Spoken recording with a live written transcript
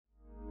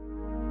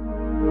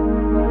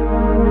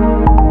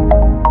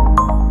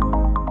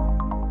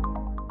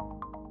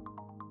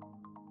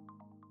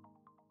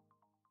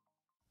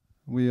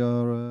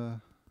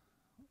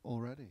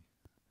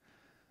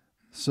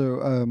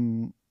So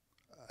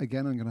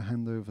again, I'm going to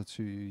hand over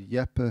to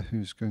Jeppe,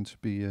 who's going to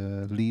be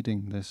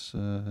leading this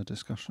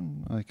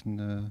discussion.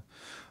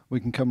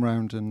 We can come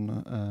round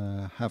and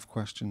have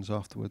questions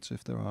afterwards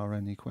if there are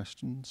any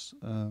questions.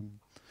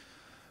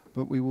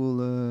 But we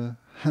will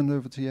hand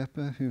over to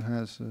Jeppe, who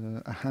has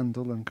a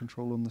handle and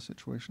control on the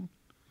situation.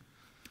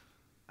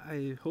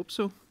 I hope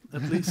so,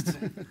 at least.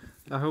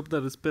 I hope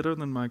that is better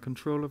than my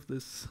control of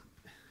this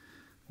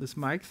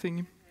mic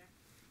thingy.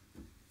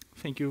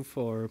 Thank you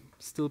for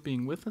still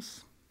being with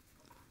us.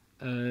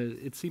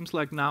 It seems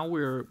like now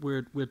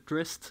we're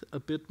dressed a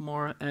bit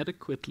more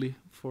adequately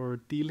for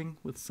dealing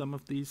with some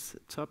of these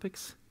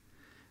topics.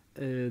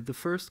 The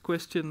first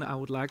question I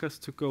would like us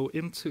to go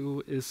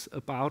into is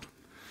about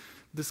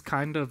this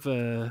kind of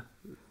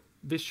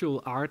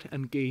visual art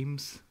and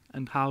games,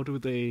 and how do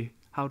they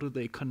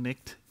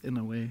connect in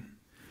a way?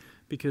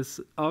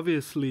 Because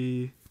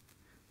obviously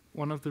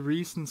one of the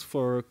reasons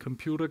for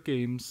computer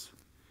games,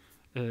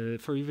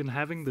 for even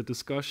having the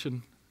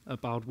discussion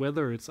about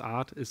whether it's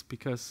art, is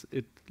because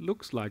it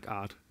looks like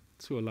art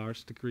to a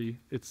large degree.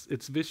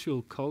 It's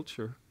visual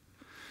culture.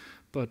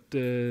 But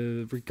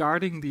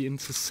regarding the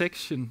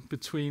intersection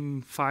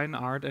between fine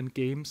art and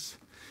games,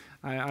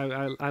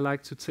 I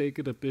like to take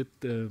it a bit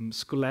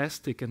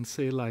scholastic and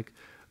say, like,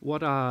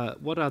 what are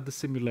the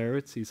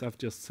similarities? I've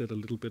just said a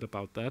little bit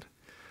about that.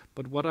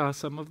 But what are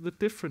some of the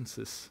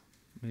differences,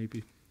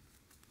 maybe?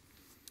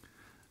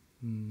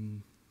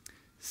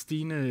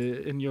 Stine,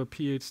 in your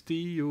PhD,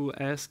 you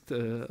asked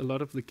a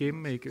lot of the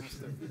game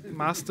makers,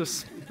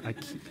 masters.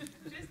 Just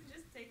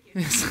take it.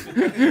 Yes. I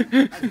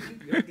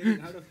think we are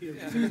getting out of here.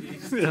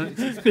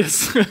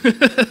 Yes.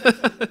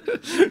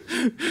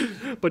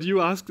 But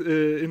you asked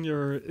in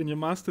your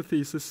master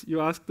thesis,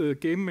 you asked the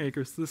game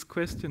makers this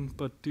question.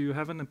 But do you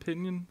have an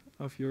opinion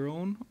of your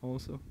own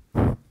also?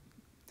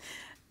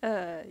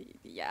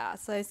 Yeah.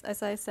 So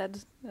as I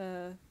said,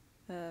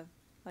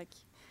 like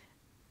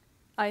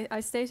I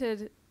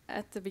stated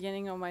at the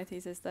beginning of my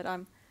thesis that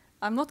I'm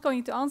not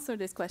going to answer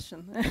this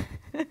question.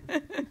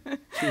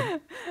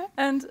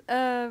 And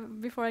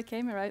before I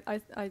came here,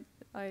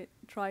 I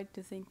tried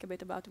to think a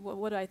bit about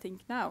what I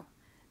think now,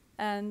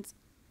 and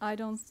I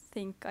don't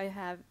think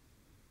I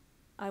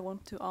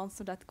want to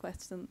answer that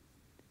question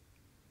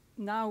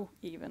now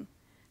even,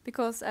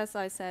 because as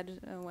I said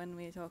when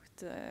we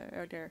talked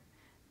earlier,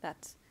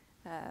 that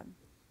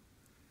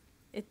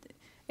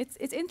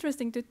it's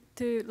interesting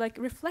to like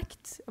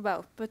reflect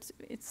about, but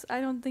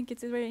I don't think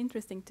it's very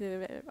interesting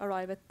to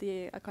arrive at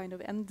a kind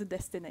of end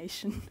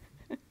destination.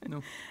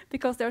 No.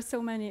 Because there are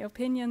so many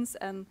opinions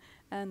and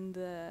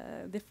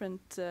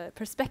different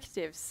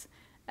perspectives,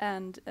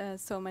 and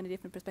so many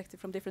different perspectives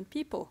from different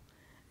people.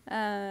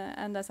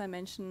 And as I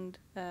mentioned,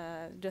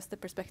 just the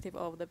perspective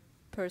of the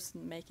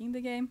person making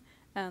the game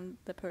and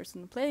the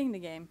person playing the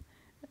game,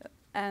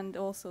 and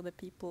also the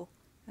people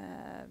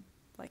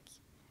like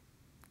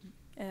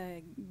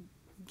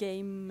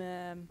game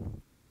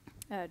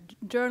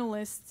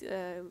journalists,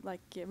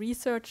 like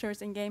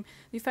researchers in game.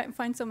 We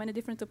find so many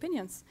different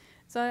opinions.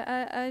 So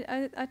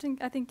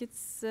I think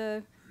it's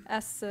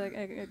as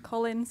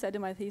Colin said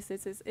in my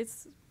thesis,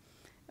 it's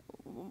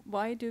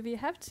why do we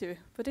have to?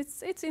 But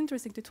it's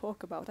interesting to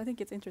talk about. I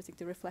think it's interesting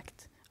to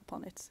reflect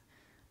upon it.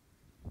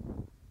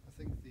 I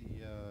think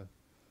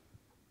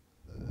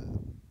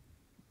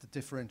the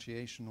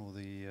differentiation, or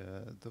the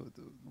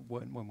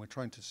when we're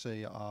trying to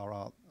say our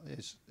art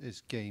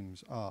is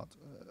games art.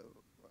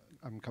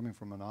 I'm coming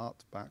from an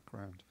art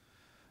background,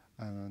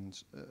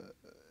 and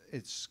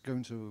it's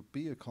going to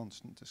be a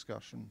constant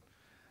discussion,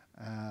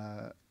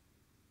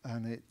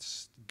 and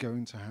it's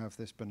going to have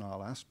this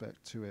banal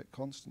aspect to it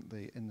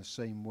constantly, in the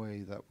same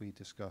way that we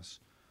discuss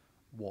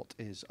what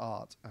is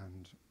art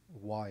and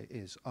why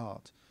is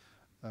art.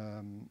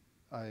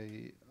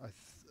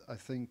 I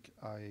think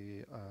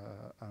I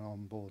am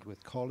on board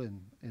with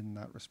Colin in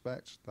that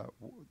respect. That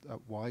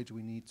why do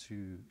we need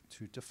to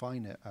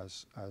define it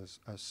as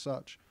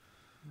such?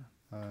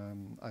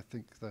 I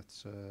think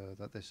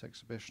that this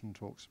exhibition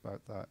talks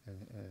about that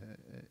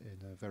in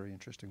a very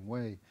interesting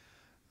way,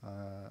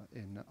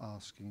 in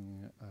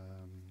asking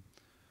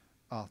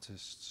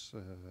artists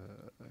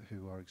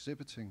who are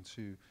exhibiting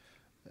to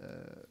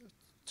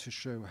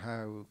show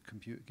how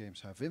computer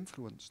games have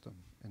influenced them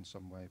in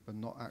some way, but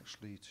not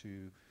actually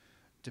to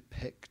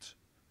depict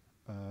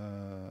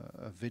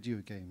video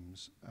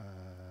games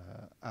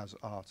as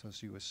art,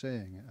 as you were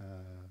saying.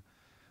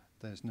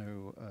 There's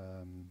no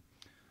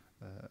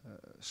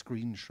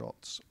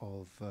screenshots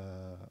of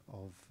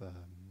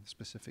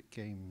specific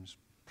games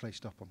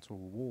placed up onto a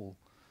wall,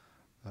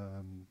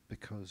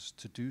 because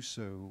to do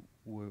so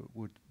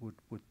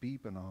would be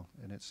banal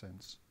in its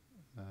sense.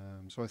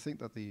 So I think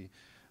that the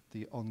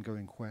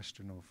ongoing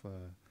question of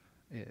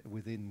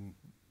within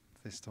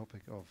this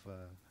topic of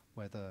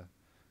whether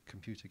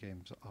computer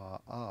games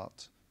are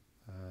art,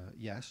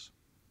 yes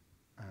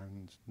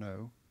and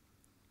no,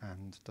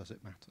 and does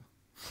it matter?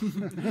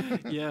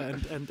 Yeah,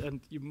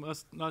 and you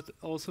must not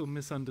also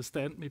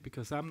misunderstand me,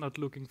 because I'm not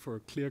looking for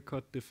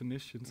clear-cut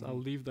definitions.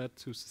 I'll leave that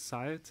to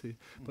society.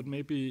 But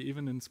maybe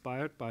even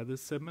inspired by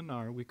this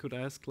seminar, we could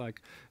ask,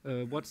 like,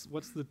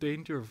 what's the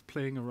danger of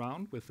playing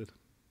around with it?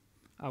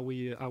 Are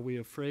we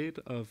afraid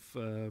of?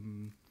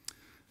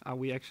 Are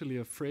we actually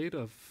afraid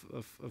of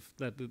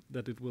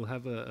that it will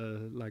have a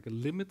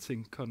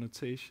limiting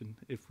connotation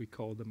if we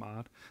call them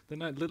art? Then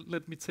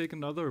let me take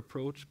another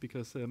approach,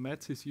 because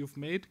Mattis, you've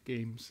made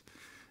games.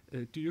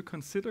 Do you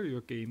consider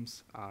your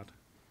games art?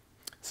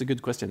 It's a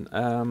good question.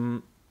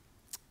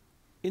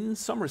 In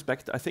some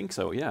respect, I think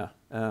so. Yeah,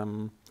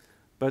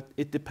 but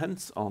it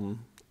depends on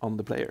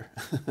the player.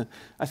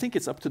 I think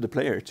it's up to the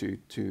player to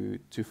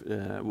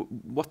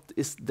what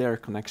is their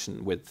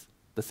connection with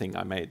the thing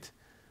I made.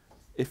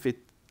 If it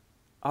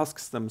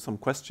asks them some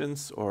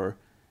questions, or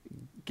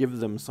give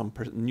them some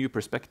new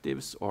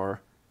perspectives,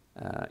 or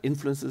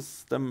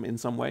influences them in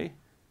some way,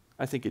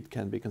 I think it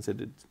can be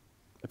considered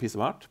a piece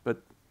of art.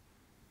 But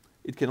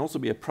it can also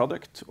be a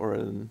product, or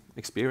an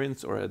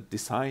experience, or a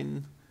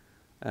design.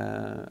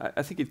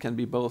 I think it can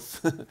be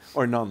both,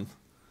 or none,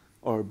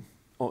 or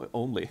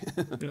only.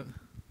 Yeah.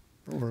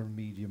 Or a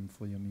medium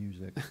for your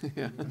music.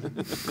 Yeah.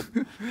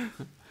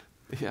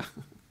 Yeah.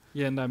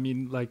 Yeah, and I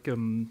mean, like,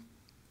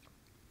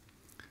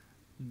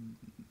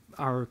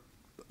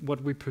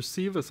 what we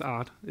perceive as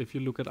art, if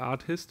you look at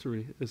art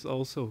history, is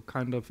also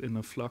kind of in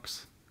a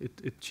flux.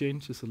 It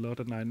changes a lot,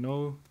 and I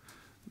know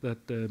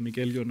that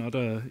Miguel, you're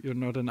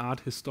not an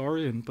art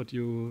historian, but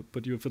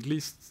you've at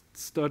least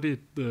studied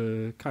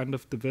the kind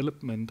of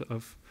development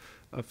of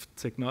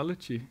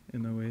technology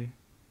in a way.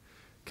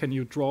 Can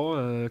you draw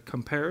a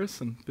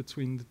comparison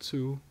between the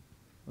two?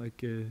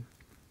 Like,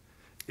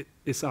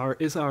 is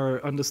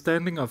our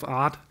understanding of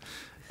art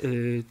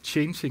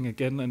changing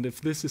again? And if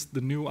this is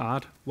the new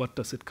art, what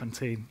does it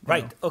contain?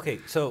 Right. Okay.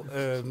 So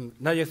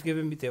now you've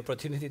given me the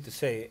opportunity to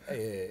say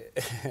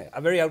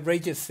a very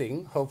outrageous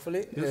thing.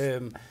 Hopefully,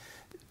 Yes.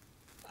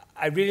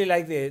 I really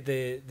like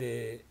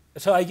the.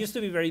 So I used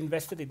to be very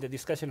invested in the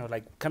discussion of,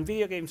 like, can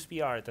video games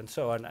be art and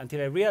so on,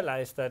 until I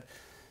realized that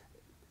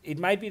it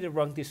might be the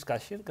wrong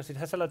discussion, because it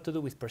has a lot to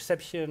do with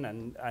perception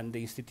and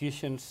the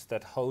institutions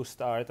that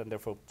host art, and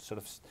therefore sort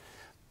of.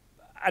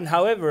 And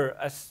however,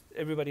 as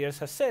everybody else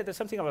has said, there's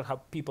something about how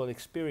people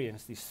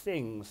experience these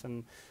things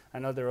and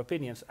other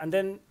opinions. And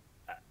then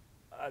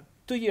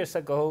 2 years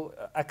ago,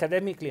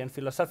 academically and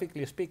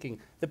philosophically speaking,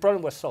 the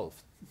problem was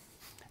solved.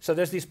 So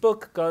there's this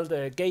book called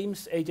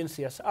Games,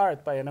 Agency as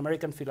Art by an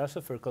American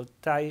philosopher called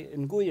Tai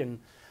Nguyen.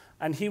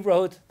 And he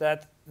wrote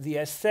that the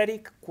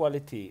aesthetic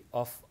quality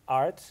of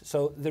art,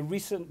 so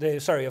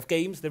of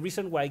games, the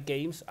reason why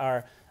games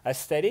are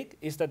aesthetic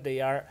is that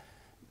they are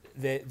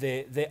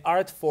the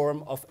art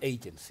form of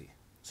agency.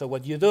 So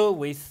what you do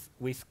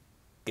with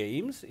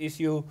games is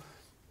you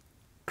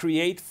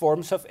create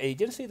forms of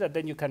agency that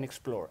then you can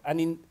explore.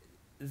 And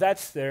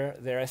that's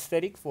their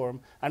aesthetic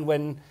form. And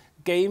when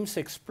games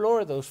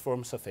explore those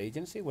forms of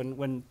agency,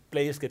 when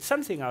players get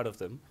something out of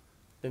them,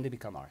 then they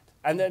become art.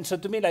 And then, so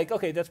to me, like,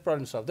 okay, that's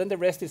problem solved. Then the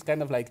rest is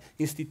kind of like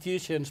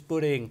institutions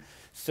putting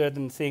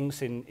certain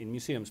things in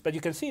museums. But you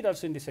can see it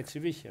also in this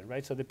exhibition,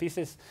 right? So the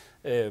pieces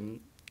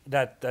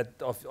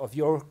that of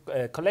your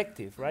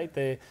collective, right?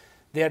 They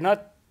are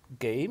not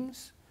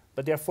games,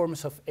 but they are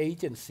forms of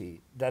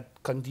agency that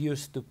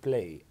conduce to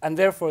play. And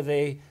therefore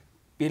they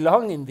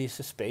belong in this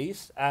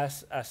space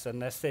as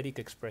an aesthetic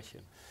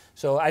expression.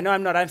 So I know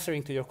I'm not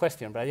answering to your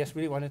question, but I just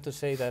really wanted to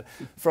say that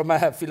from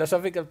a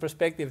philosophical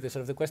perspective,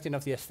 the question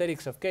of the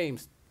aesthetics of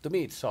games, to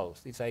me, it's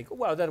solved. It's like,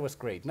 wow, that was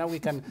great. Now we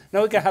can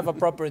have a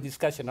proper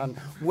discussion on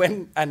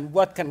when and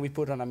what can we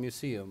put on a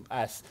museum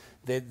as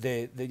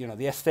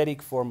the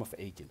aesthetic form of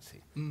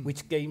agency.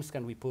 Which games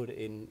can we put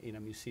in a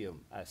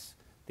museum as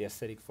the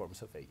aesthetic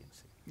forms of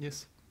agency?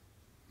 Yes.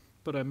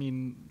 But I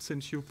mean,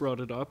 since you brought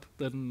it up,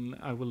 then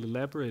I will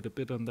elaborate a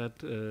bit on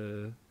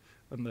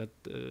that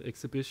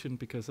exhibition,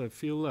 because I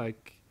feel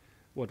like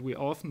what we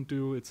often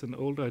do, it's an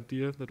old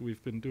idea that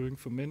we've been doing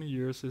for many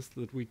years, is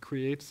that we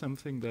create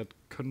something that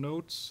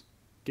connotes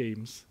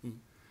games,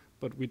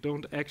 but we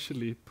don't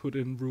actually put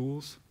in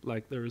rules,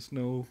 like there is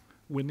no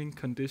winning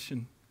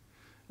condition.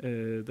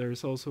 There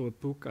is also a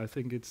book, I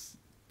think it's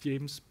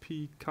James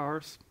P.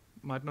 Carr's,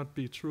 might not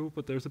be true,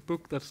 but there's a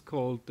book that's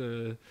called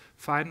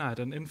Finite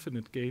and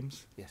Infinite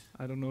Games. Yes.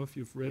 I don't know if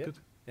you've read it.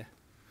 Yeah.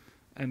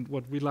 And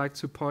what we like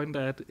to point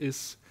at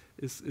is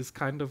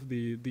kind of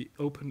the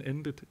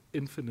open-ended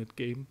infinite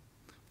game.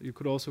 You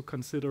could also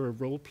consider a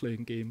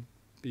role-playing game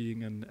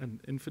being an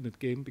infinite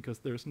game, because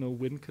there's no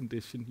win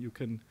condition. You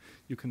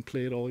can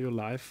play it all your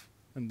life,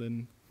 and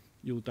then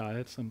you'll die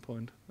at some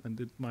point,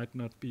 and it might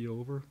not be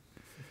over.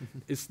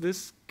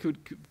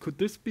 Could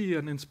this be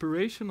an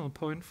inspirational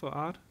point for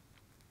art?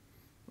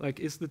 Like,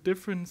 is the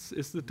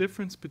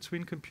difference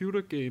between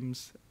computer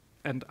games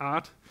and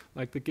art,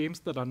 like the games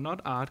that are not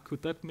art,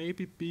 could that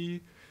maybe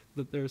be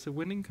that there's a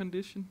winning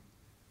condition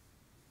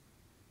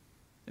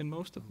in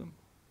most of them?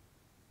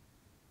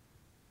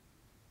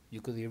 you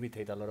could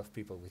irritate a lot of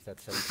people with that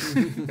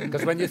sentence.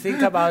 Because when you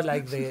think about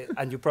like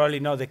and you probably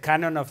know the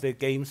canon of the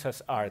games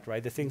as art,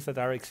 right? The things that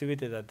are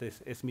exhibited at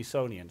this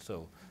Smithsonian,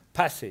 so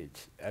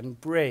Passage and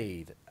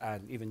Braid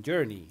and even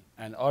Journey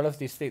and all of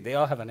these things, they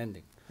all have an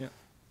ending. Yeah.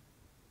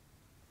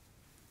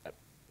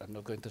 I'm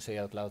not going to say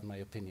out loud my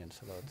opinions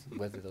about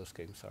whether those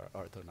games are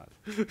art or not.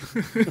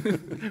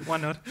 Why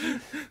not?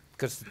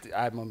 Because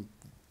I'm on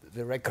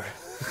the record.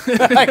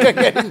 I can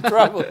get in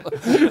trouble.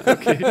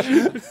 Okay.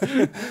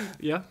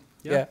 Yeah.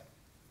 Yeah.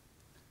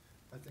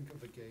 I think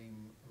of a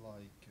game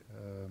like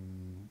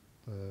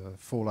the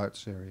Fallout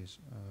series.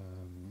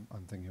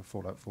 I'm thinking of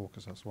Fallout 4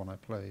 because that's the one I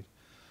played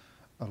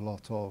a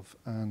lot of.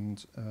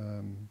 And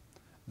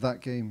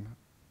that game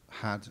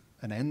had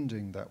an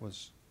ending that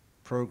was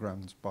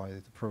programmed by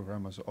the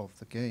programmers of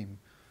the game.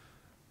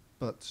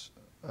 But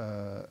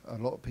a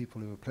lot of people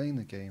who were playing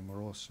the game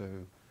were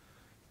also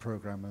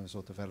programmers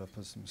or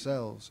developers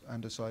themselves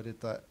and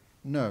decided that,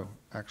 no,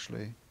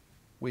 actually,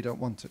 we don't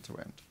want it to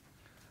end.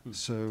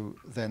 So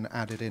then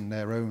added in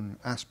their own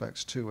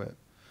aspects to it.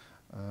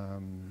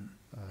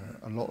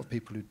 A lot of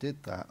people who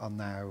did that are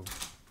now,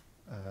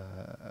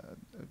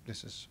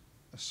 this is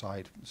a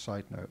side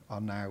note,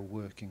 are now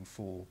working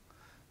for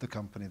the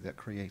company that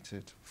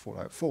created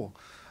Fallout 4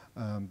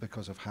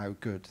 because of how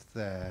good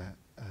their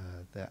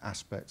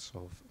aspects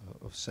of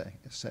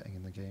setting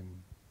in the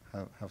game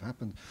have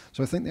happened.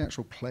 So I think the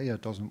actual player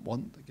doesn't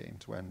want the game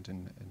to end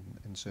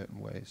in certain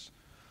ways.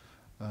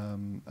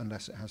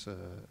 Unless it has a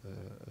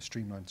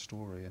streamlined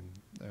story, and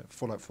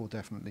Fallout 4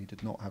 definitely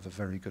did not have a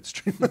very good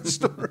streamlined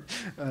story.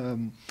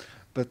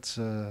 But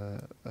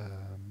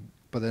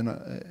then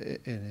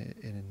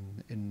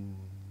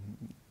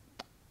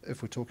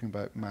if we're talking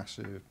about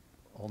massive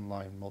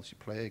online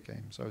multiplayer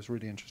games, I was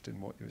really interested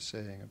in what you were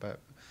saying about,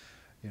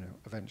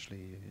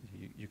 eventually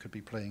you could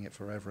be playing it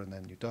forever and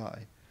then you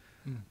die.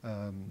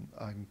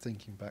 I'm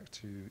thinking back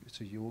to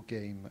your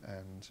game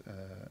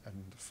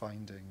and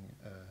finding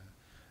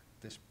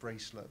this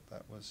bracelet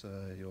that was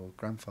your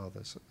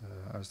grandfather's.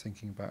 I was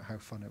thinking about how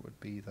fun it would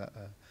be that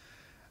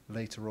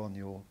later on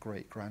your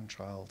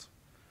great-grandchild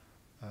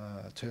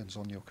turns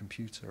on your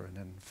computer and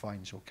then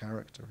finds your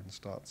character and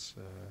starts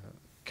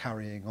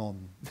carrying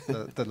on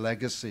the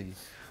legacy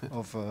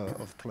of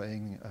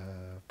playing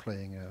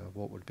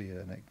what would be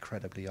an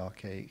incredibly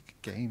archaic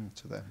game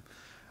to them.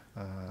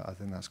 I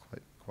think that's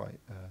quite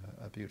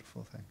a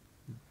beautiful thing.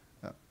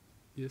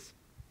 Yes.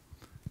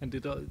 And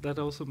that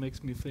also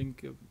makes me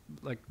think,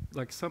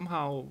 like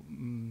somehow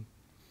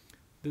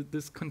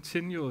this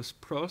continuous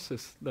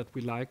process that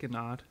we like in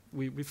art.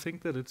 We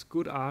think that it's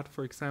good art.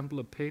 For example,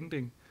 a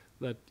painting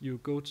that you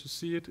go to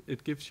see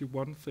it gives you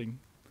one thing,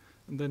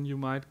 and then you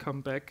might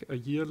come back a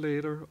year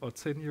later or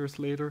 10 years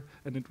later,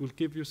 and it will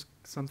give you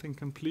something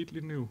completely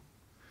new.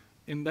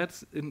 In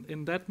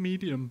that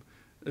medium,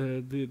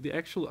 the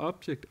actual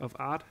object of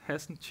art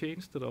hasn't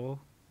changed at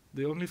all.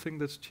 The only thing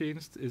that's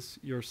changed is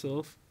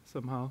yourself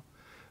somehow.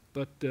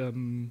 But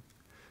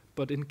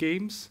in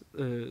games,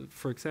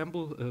 for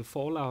example,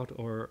 Fallout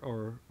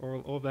or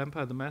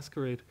Vampire the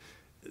Masquerade,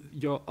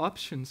 your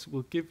options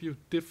will give you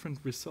different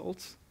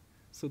results.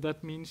 So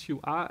that means you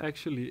are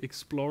actually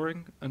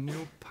exploring a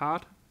new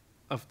part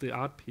of the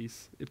art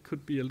piece. It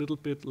could be a little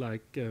bit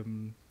like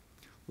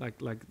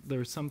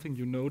there's something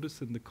you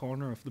notice in the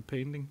corner of the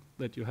painting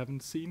that you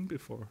haven't seen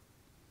before.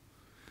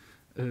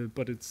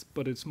 But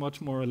it's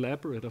much more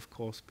elaborate, of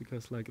course,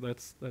 because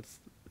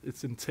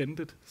it's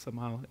intended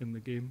somehow in the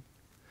game.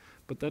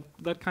 But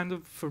that kind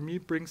of, for me,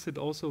 brings it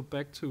also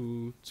back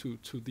to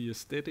the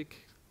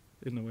aesthetic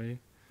in a way.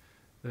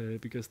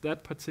 Because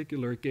that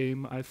particular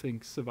game, I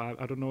think,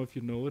 survived. I don't know if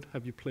you know it.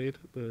 Have you played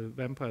the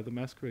Vampire the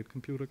Masquerade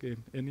computer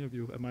game? Any of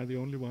you? Am I the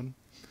only one?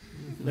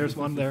 There's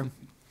one there.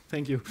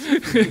 Thank you.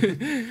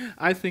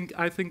 I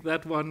think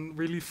that one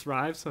really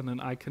thrives on an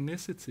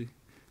iconicity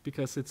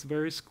because it's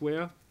very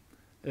square,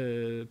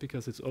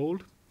 because it's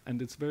old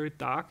and it's very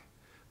dark.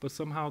 But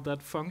somehow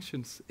that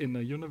functions in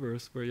a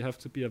universe where you have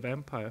to be a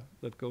vampire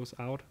that goes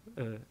out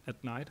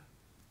at night.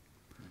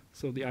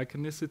 So the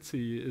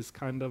iconicity is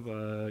kind of,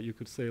 you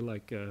could say,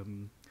 like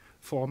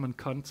form and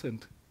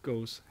content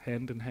goes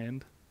hand in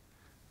hand,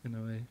 in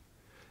a way.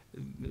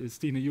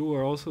 Stine, you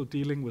are also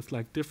dealing with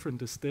like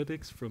different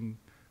aesthetics from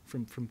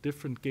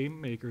different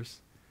game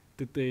makers.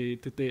 Did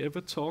they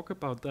ever talk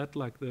about that,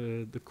 like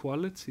the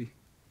quality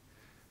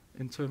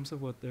in terms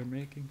of what they're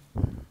making?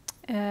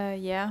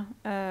 Yeah.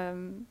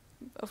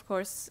 Of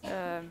course,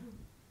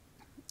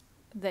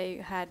 they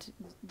had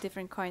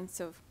different kinds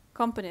of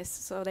companies,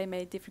 so they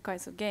made different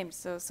kinds of games.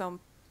 So some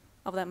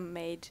of them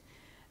made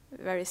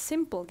very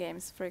simple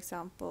games. For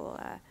example,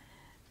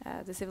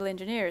 the civil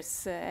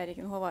engineers, Erik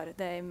and Håvard,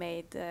 they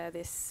made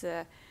this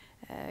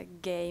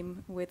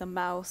game with a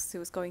mouse who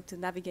was going to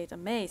navigate a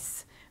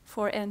maze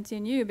for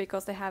NTNU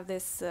because they have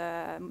this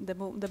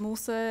the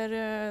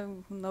Moser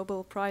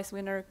Nobel Prize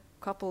winner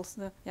couples.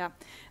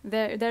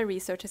 Their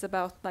research is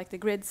about like the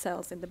grid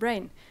cells in the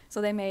brain.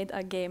 So they made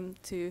a game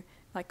to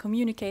like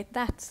communicate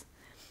that.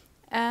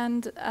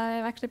 And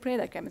I've actually played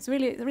that game. It's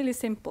really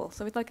simple.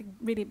 So it's like a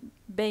really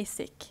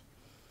basic.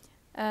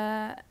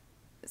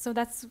 So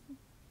that's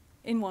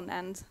in one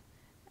end.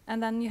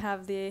 And then you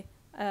have the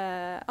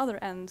other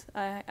end.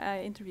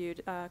 I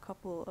interviewed a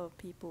couple of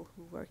people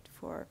who worked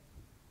for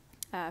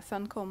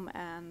Funcom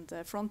and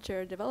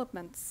Frontier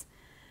Developments.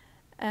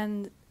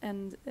 And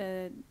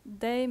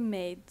they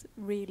made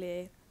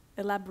really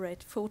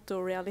elaborate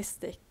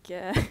photorealistic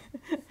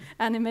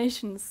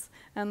animations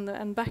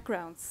and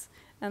backgrounds.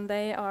 And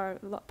they are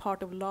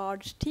part of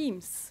large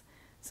teams,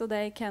 so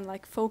they can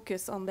like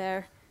focus on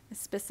their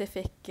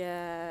specific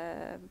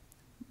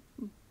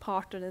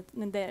part of it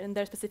in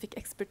their specific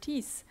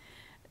expertise.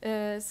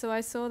 So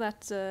I saw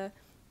that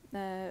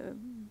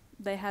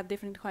they had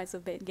different kinds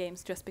of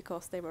games just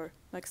because they were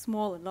like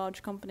small and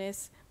large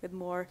companies with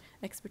more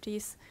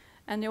expertise,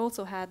 and they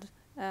also had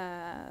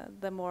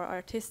the more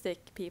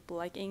artistic people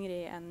like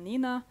Ingrid and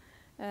Nina,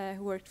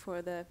 who worked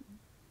for the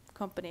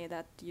company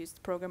that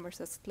used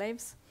programmers as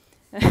slaves.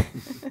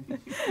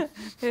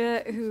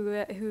 who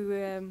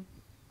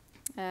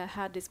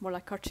had this more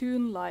like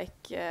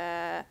cartoon-like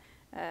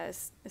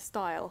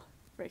style,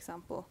 for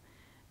example.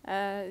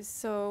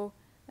 So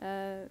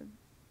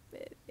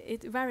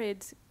it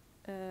varied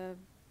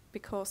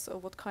because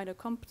of what kind of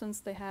competence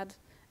they had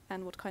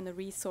and what kind of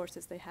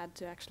resources they had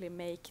to actually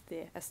make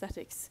the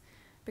aesthetics.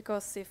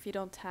 Because if you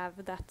don't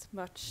have that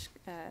much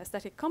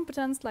aesthetic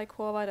competence like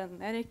Håvard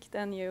and Erik,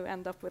 then you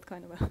end up with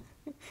kind of a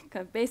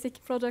kind of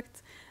basic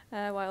product,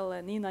 while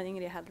Nina and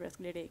Ingrid had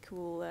really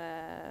cool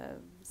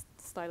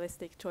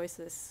stylistic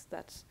choices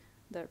that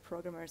their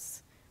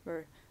programmers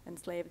were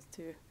enslaved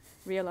to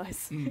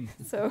realize.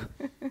 So,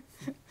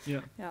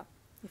 yeah,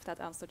 if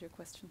that answered your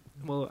question.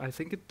 Well, I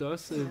think it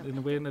does in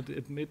a way that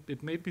it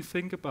made me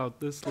think about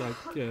this,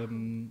 like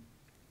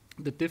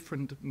the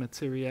different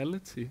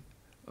materiality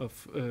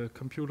of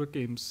computer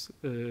games,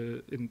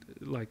 in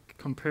like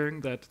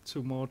comparing that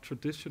to more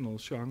traditional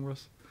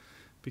genres,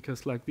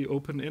 because like the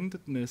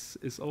open-endedness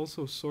is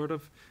also sort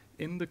of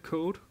in the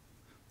code.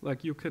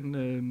 Like you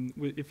can,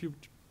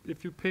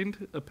 if you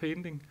paint a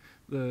painting,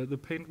 the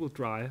paint will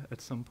dry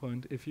at some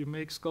point. If you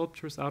make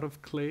sculptures out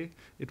of clay,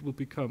 it will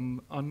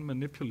become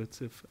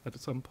unmanipulative at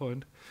some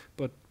point.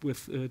 But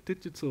with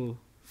digital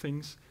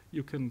things,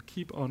 you can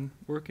keep on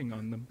working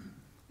on them.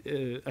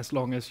 As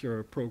long as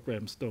your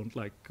programs don't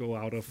like go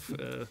out of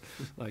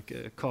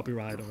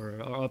copyright or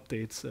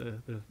updates,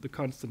 the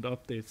constant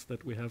updates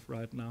that we have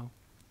right now.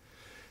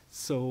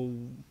 So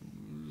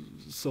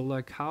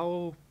like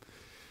how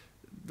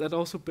that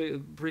also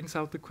brings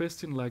out the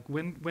question, like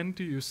when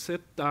do you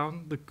set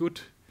down the good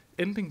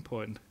ending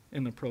point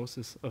in a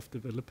process of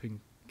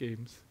developing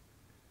games?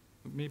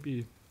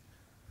 Maybe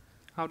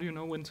how do you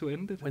know when to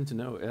end it? When to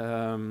know?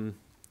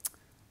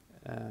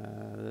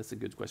 That's a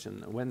good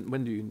question.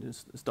 When do you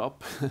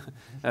stop?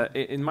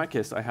 In my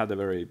case, I had a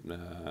very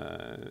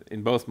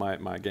in both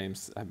my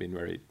games have been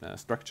very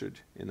structured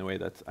in a way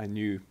that I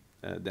knew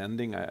the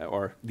ending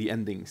or the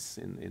endings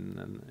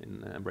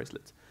in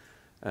Bracelet.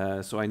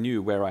 So I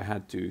knew where I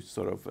had to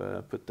sort of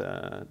put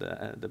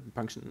the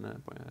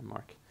function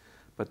mark.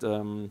 But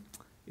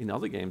in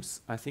other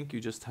games, I think you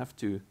just have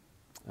to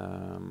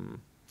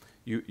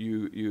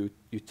you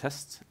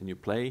test and you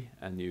play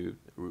and you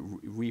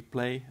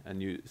replay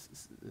and you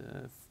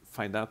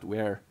find out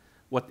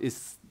what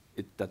is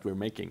it that we're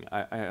making.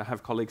 I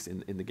have colleagues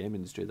in the game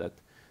industry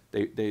that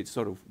they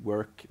sort of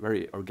work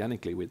very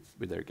organically with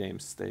their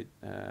games. They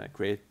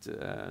create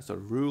sort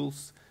of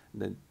rules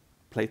and then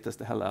playtest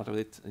the hell out of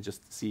it and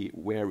just see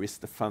where is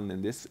the fun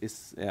in this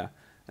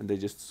and they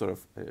just sort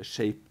of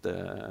shape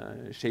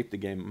the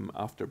game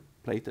after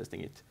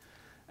playtesting it.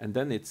 And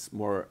then it's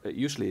more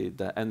usually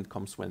the end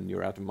comes when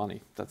you're out of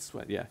money. That's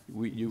when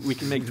we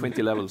can make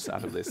 20 levels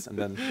out of this and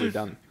then we're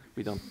done.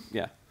 We don't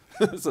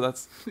so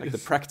that's like the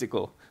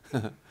practical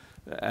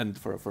end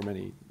for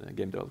many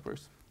game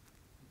developers.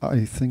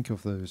 I think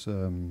of those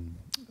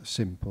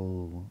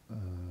simple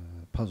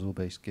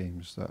puzzle-based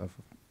games that have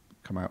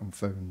come out on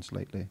phones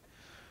lately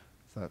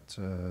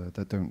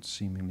that don't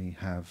seemingly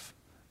have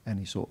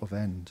any sort of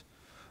end.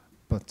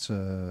 But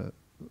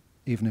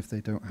even if they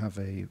don't have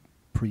a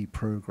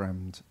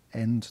pre-programmed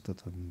end to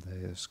them,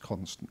 there's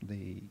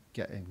constantly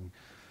getting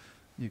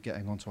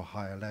onto a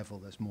higher level.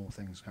 There's more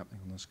things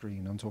happening on the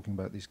screen. I'm talking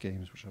about these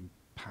games which are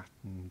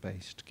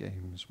pattern-based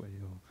games where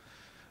you're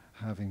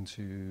having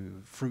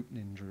to... Fruit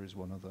Ninja is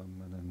one of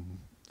them, and then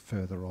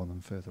further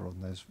on,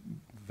 there's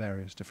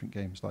various different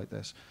games like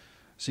this.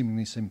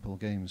 Seemingly simple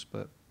games,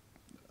 but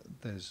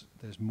there's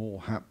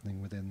more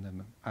happening within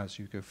them as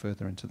you go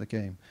further into the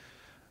game.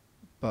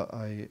 But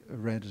I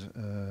read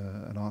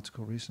an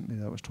article recently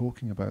that was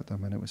talking about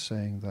them, and it was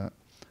saying that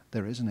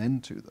there is an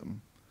end to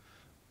them.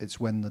 It's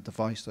when the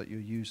device that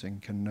you're using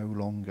can no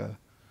longer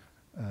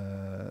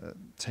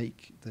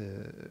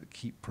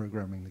keep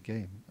programming the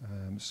game,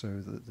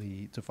 so that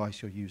the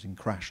device you're using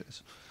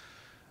crashes.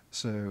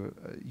 So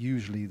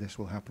usually this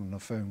will happen on a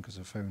phone because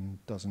a phone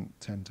doesn't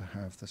tend to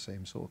have the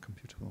same sort of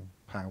computational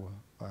power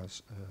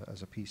as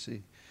a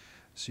PC.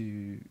 So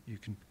you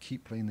can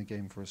keep playing the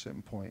game for a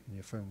certain point and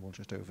your phone will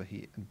just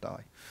overheat and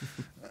die.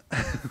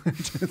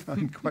 Which I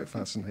find quite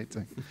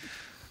fascinating.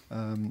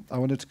 I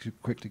wanted to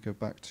quickly go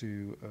back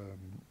to,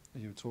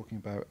 you were talking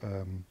about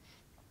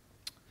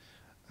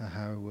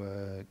how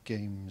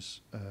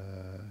games,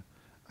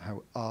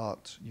 how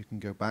art, you can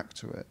go back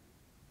to it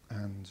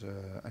and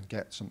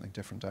get something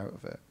different out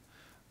of it.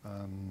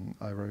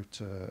 I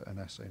wrote an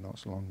essay not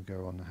so long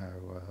ago on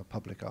how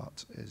public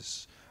art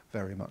is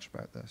very much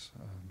about this,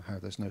 how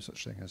there's no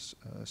such thing as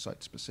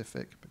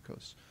site-specific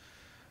because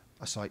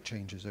a site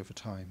changes over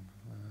time.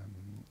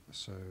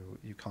 So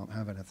you can't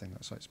have anything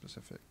that's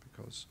site-specific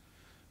because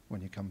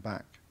when you come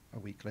back a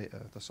week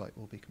later, the site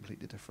will be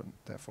completely different.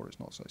 Therefore, it's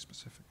not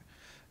site-specific.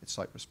 It's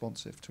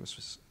site-responsive to a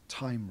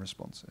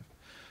time-responsive.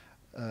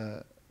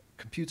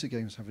 Computer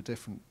games have a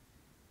different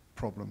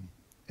problem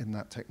in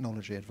that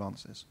technology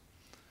advances.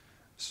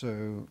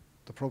 So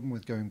the problem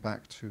with going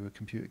back to a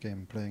computer game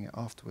and playing it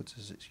afterwards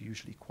is it's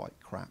usually quite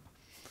crap.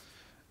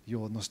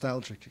 Your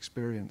nostalgic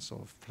experience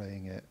of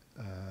playing it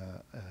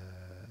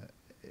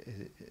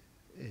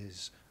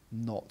is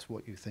not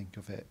what you think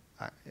of it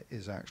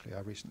is actually. I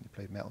recently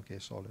played Metal Gear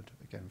Solid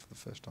again for the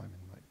first time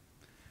in like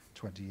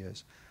 20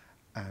 years,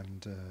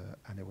 and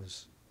it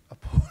was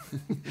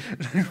appalling.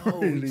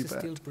 Really it's bad.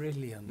 still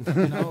brilliant.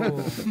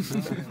 No.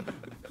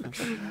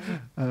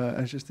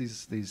 It's just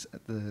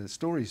the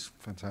story's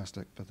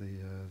fantastic, but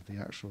the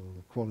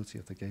actual quality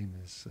of the game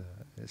is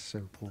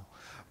so poor.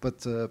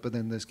 But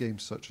then there's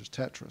games such as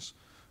Tetris,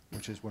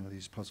 which is one of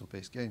these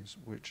puzzle-based games,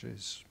 which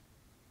is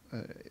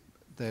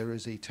there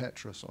is a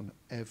Tetris on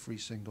every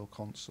single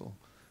console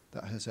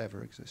that has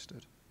ever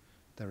existed.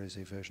 There is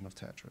a version of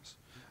Tetris,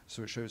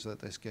 so it shows that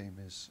this game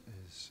is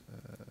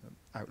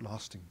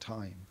outlasting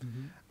time,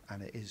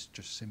 and it is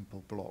just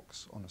simple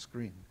blocks on a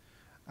screen,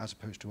 as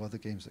opposed to other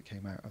games that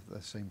came out of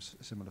the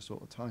similar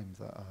sort of time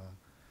that are.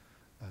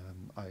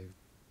 I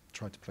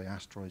tried to play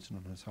Asteroids on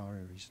an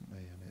Atari recently,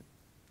 and it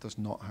does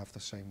not have the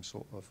same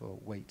sort of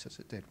weight as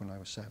it did when I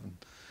was 7.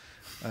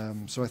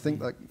 So I think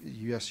that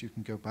yes, you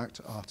can go back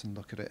to art and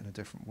look at it in a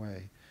different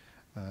way.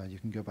 You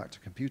can go back to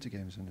computer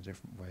games in a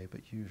different way,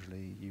 but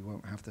usually you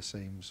won't have the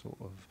same sort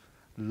of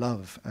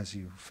love as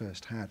you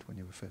first had when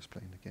you were first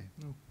playing the game.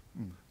 No.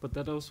 But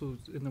that also,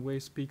 in a way,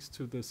 speaks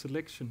to the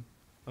selection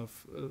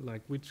of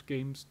like which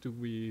games do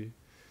we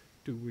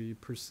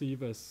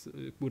perceive as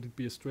would it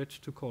be a stretch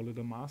to call it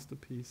a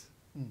masterpiece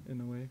in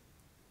a way,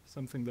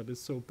 something that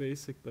is so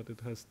basic that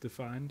it has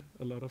defined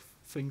a lot of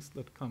things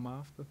that come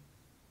after.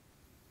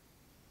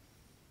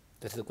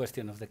 That's the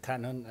question of the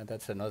canon, and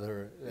that's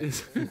another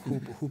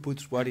who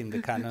puts what in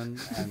the canon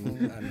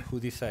and who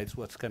decides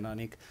what's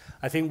canonic.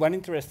 I think one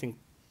interesting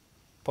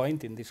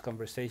point in this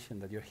conversation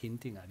that you're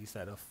hinting at is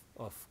that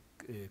of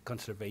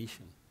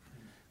conservation,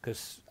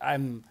 because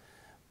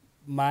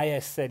my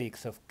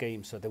aesthetics of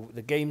games, so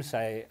the games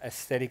I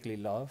aesthetically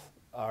love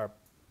are,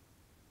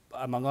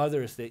 among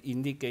others, the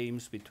indie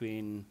games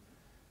between,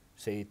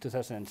 say,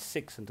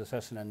 2006 and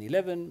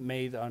 2011,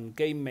 made on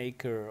Game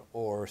Maker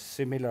or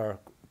similar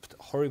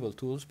horrible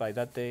tools by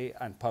that day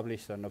and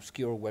published on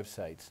obscure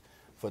websites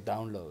for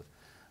download.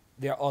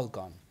 They're all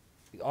gone.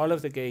 All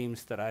of the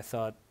games that I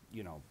thought,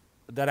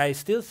 that I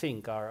still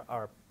think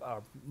are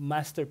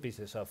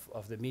masterpieces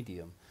of the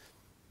medium,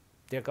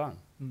 they're gone.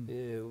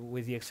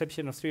 With the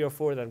exception of 3 or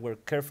 4 that were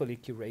carefully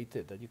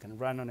curated, that you can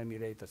run on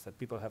emulators, that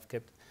people have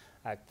kept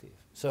active.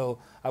 So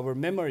our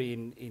memory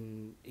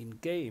in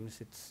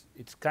games,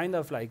 it's kind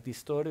of like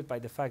distorted by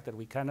the fact that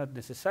we cannot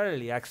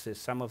necessarily access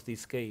some of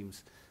these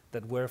games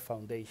that were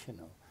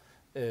foundational.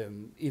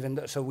 Even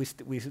though, so we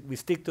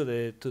stick to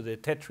the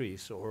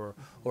Tetris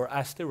or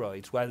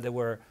Asteroids, while there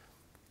were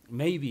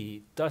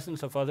maybe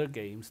dozens of other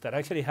games that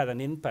actually had an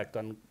impact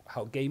on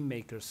how game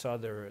makers saw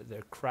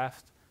their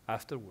craft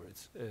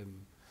afterwards.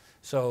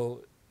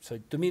 So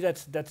to me,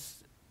 that's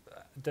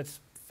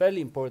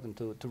fairly important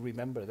to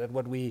remember that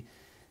what we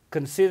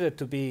consider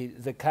to be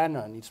the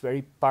canon, it's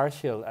very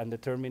partial and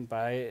determined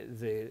by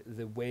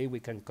the way we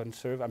can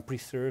conserve and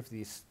preserve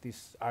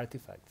these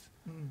artifacts.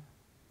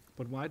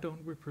 But why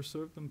don't we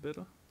preserve them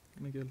better,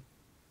 Miguel?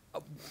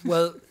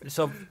 Well,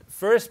 so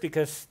first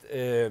because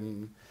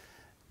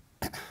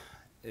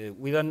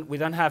we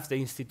don't have the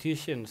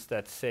institutions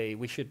that say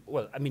we should.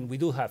 Well, I mean we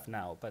do have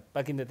now, but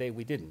back in the day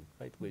we didn't.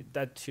 Right?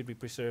 That should be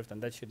preserved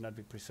and that should not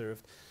be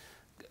preserved.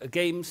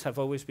 Games have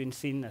always been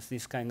seen as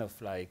this kind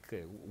of like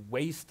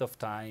waste of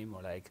time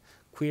or like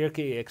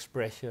quirky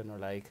expression or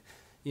like,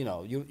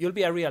 you'll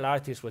be a real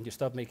artist when you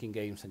stop making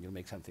games and you'll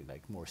make something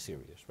like more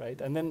serious, right?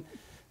 And then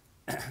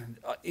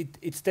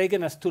it's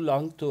taken us too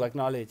long to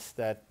acknowledge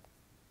that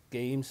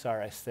games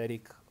are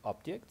aesthetic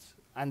objects,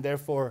 and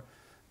therefore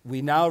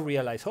we now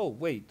realize, oh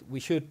wait, we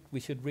should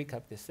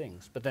recap these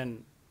things, but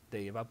then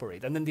they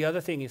evaporate. And then the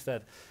other thing is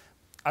that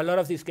a lot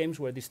of these games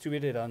were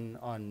distributed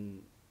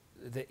on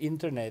the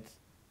internet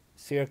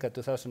circa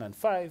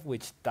 2005,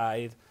 which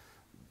died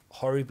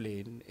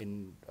horribly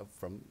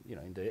from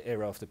in the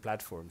era of the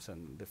platforms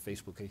and the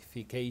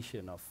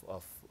Facebookification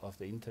of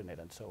the internet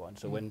and so on.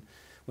 So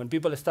when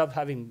people stop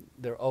having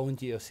their own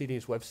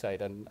GeoCities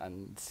website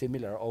and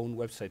similar own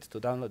websites to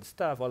download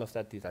stuff, all of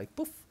that is like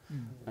poof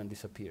and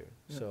disappear.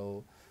 Yeah.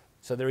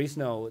 So there is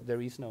no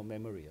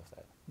memory of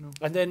that. No.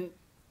 And then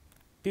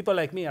people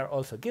like me are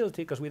also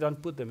guilty because we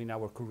don't put them in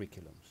our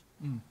curriculums.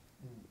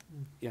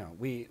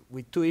 We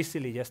too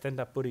easily just end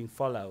up putting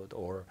Fallout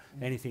or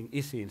anything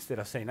easy instead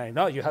of saying,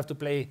 no, you have to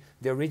play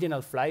the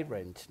original Flight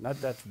Range,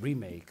 not that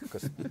remake,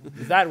 because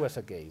that was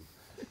a game.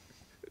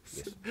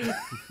 Yes.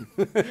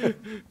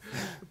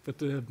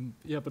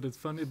 But it's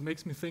funny. It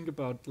makes me think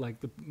about like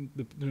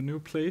the new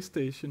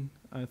PlayStation.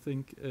 I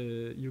think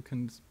you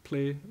can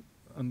play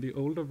on the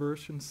older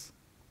versions.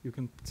 You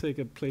can take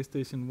a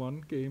PlayStation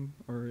 1 game,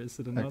 or is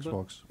it another?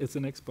 Xbox. It's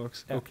an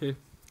Xbox. Yeah. Okay,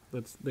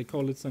 they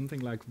call it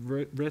something like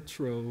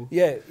retro.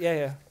 Yeah.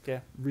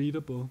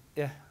 Readable.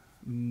 Yeah.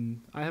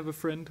 I have a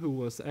friend who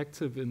was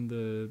active in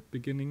the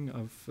beginning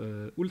of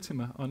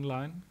Ultima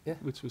Online,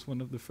 which was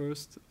one of the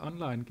first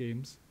online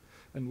games.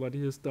 And what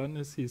he has done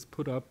is he's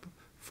put up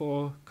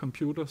 4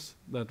 computers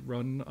that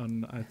run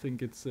on, I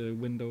think it's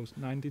Windows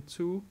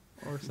 92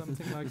 or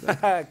something like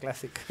that.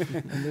 Classic.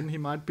 And then he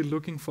might be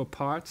looking for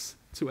parts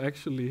to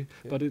actually,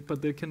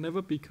 but they can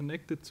never be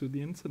connected to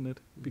the internet,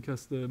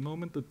 because the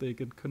moment that they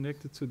get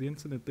connected to the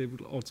internet, they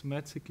will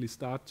automatically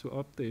start to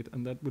update,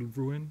 and that will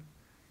ruin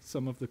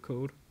some of the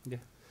code. Yeah.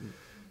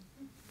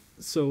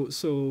 So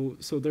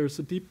there's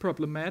a deep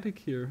problematic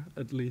here,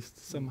 at least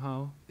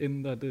somehow,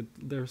 in that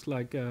there's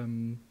like a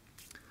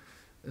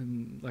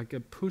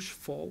push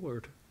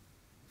forward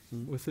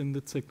within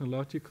the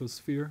technological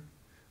sphere,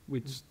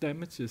 which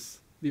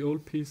damages the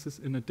old pieces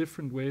in a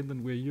different way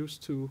than we're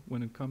used to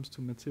when it comes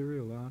to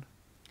material art.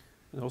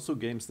 And also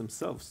games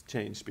themselves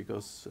change,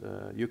 because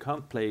you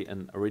can't play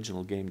an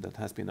original game that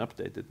has been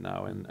updated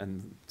now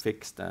and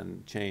fixed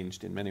and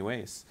changed in many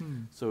ways.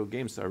 So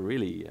games are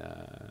really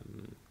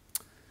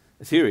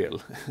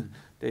ethereal.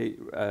 They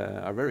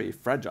are very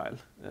fragile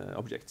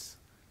objects.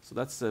 So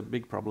that's a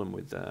big problem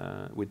with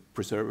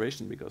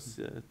preservation, because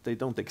they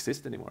don't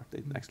exist anymore.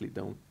 They actually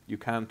don't. You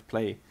can't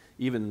play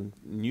even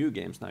new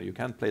games now. You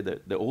can't play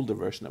the older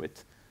version of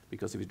it,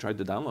 because if you try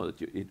to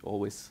download it, you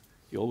always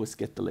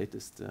get the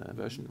latest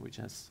version, which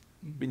has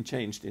been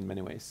changed in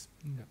many ways.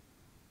 Yeah.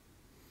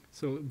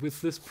 So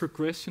with this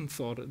progression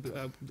thought,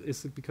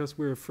 is it because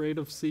we're afraid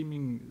of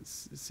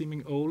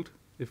seeming old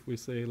if we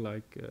say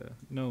like,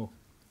 no,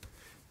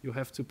 you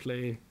have to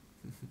play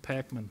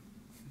Pac-Man?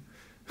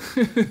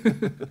 I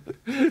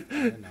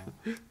don't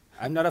know.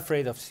 I'm not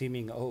afraid of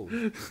seeming old.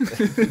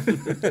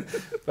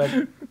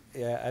 But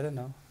yeah, I don't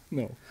know.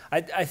 No.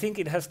 I think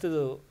it has to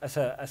do, as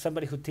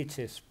somebody who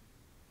teaches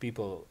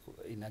people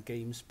in a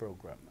games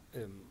program,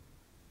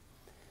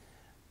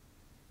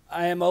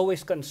 I am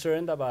always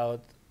concerned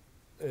about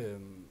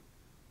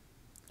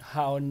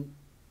how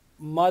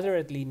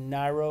moderately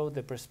narrow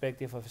the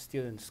perspective of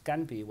students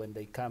can be when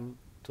they come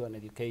to an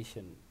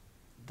education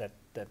that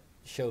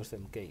shows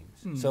them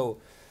games. So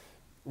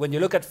when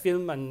you look at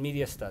film and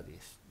media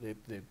studies,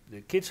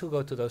 the kids who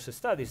go to those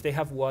studies, they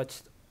have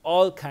watched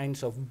all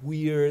kinds of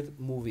weird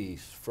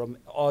movies from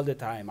all the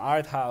time,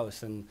 art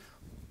house and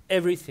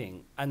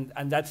everything, and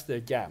that's their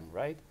jam,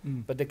 right?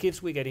 But the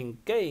kids we get in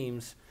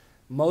games,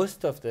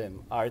 most of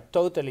them are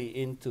totally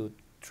into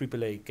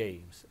AAA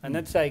games. And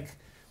that's like,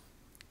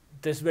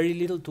 there's very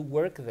little to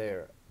work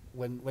there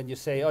when you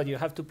say, oh, you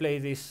have to play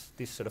this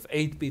sort of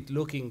 8-bit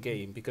looking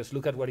game because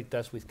look at what it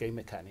does with game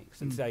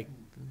mechanics. It's like,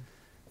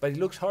 but it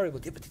looks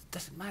horrible. Yeah, but it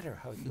doesn't matter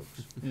how it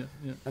looks.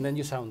 And then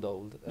you sound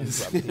old and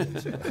grumpy.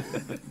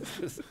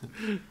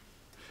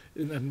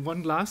 And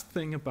one last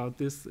thing about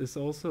this is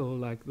also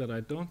like that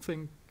I don't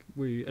think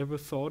we ever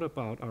thought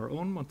about our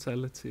own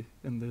mortality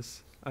in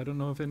this. I don't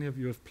know if any of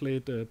you have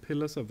played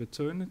Pillars of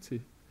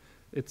Eternity.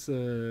 It's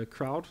a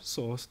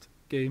crowdsourced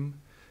game.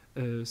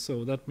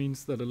 So that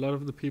means that a lot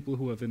of the people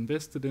who have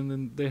invested in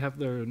them, they have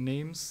their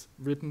names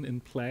written in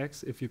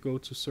plaques if you go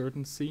to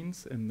certain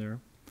scenes in there.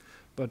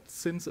 But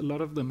since a lot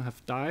of them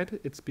have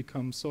died, it's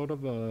become sort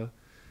of a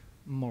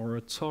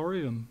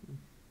moratorium,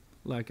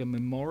 like a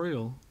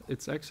memorial.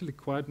 It's actually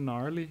quite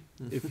gnarly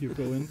if you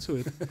go into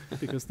it,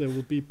 because there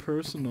will be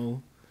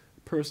personal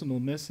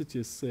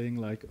messages saying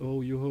like,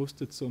 oh, you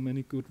hosted so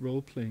many good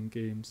role-playing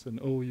games, and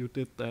oh, you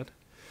did that.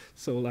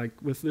 So like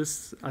with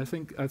this, I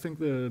think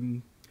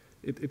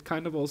it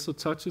kind of also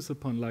touches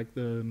upon like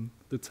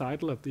the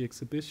title of the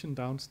exhibition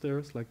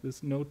downstairs, like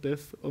this: no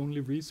death,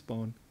 only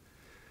respawn.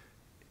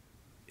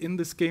 In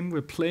this game,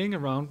 we're playing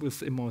around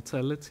with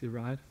immortality,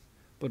 right?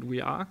 But we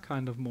are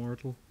kind of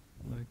mortal.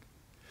 Like,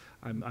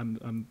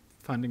 I'm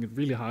finding it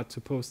really hard to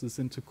pose this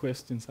into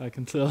questions. I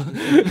can tell.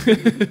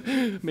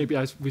 Maybe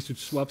we should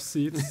swap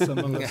seats, some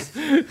of us.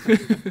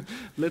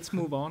 Let's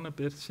move on a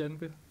bit, shall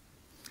we?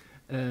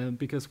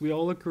 Because we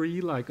all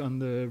agree, like, on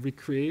the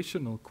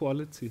recreational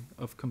quality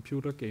of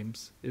computer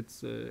games.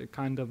 It's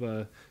kind of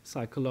a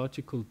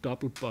psychological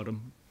double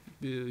bottom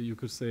you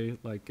could say,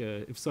 like,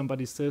 if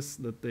somebody says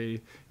that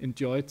they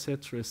enjoy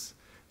Tetris,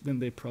 then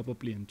they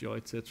probably enjoy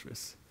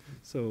Tetris.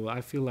 So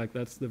I feel like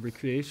that's the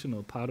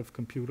recreational part of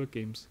computer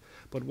games.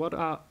 But what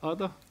are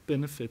other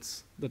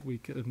benefits that we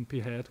can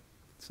be had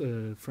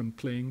from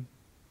playing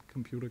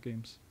computer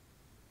games?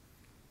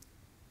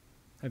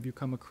 Have you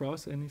come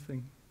across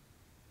anything?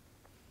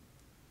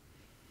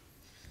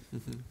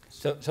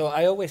 So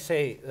I always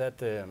say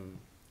that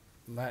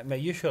my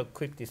usual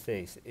quip these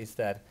days is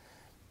that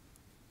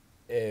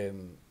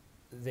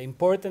the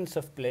importance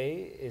of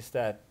play is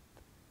that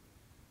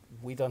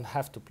we don't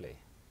have to play,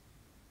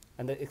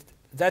 and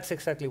that's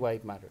exactly why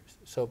it matters.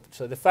 So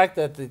the fact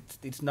that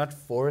it's not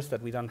forced,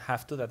 that we don't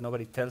have to, that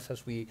nobody tells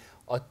us we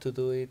ought to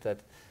do it,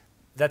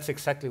 that's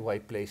exactly why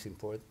play is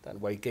important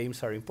and why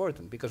games are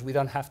important, because we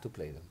don't have to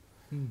play them.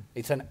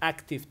 It's an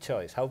active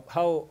choice. How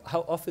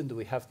often do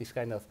we have this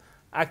kind of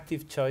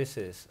active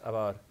choices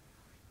about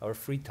our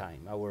free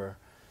time, our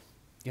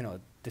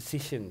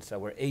decisions,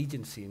 our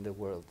agency in the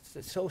world?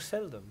 It's so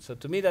seldom. So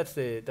to me, that's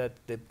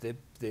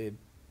the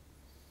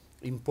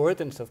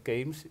importance of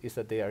games, is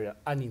that they are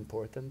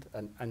unimportant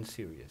and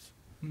unserious.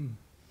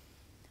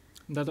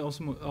 That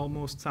also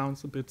almost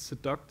sounds a bit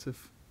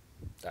seductive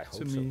I to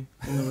hope so. me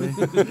in a way.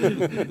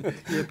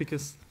 Yeah,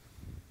 because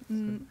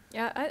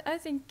I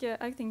think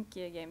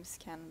games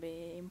can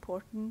be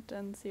important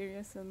and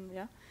serious, and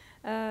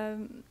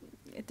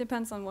it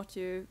depends on what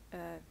you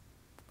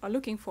are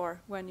looking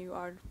for when you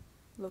are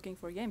looking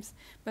for games.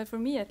 But for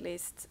me, at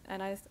least,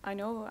 and I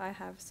know I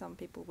have some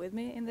people with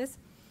me in this,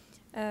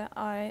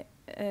 I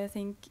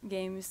think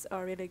games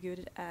are really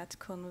good at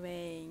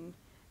conveying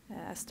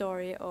a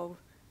story of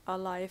a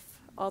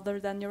life other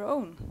than your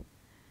own.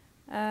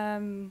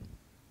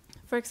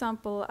 For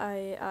example,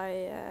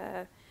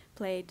 I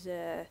played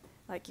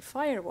like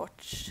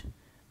Firewatch.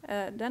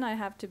 Then I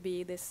have to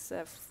be this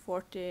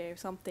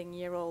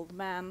 40-something-year-old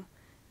man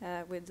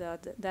with a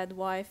dead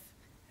wife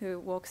who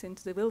walks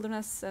into the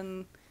wilderness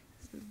and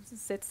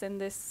sits in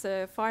this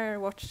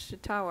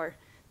Firewatch tower.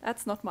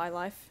 That's not my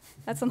life.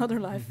 That's another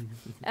life.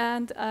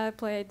 And I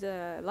played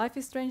Life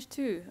is Strange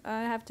 2.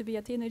 I have to be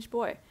a teenage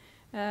boy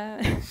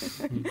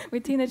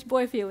with teenage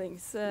boy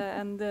feelings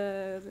and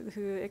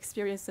who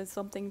experiences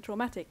something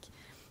traumatic.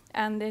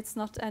 And it's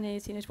not any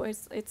teenage boy.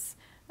 It's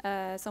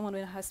someone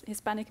with a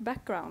Hispanic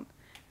background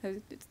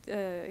who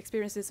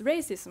experiences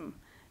racism.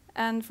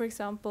 And for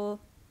example,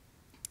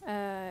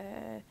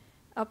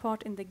 a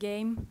part in the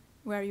game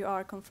where you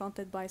are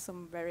confronted by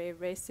some very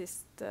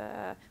racist,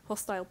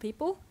 hostile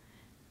people,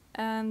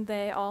 and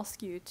they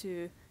ask you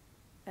to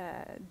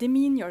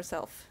demean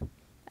yourself.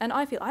 And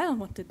I feel I don't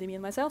want to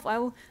demean myself. I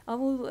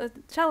will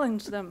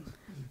challenge them.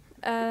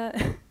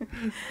 And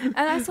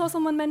I saw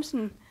someone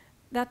mention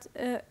that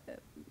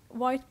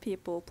white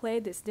people play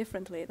this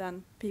differently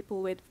than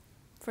people with,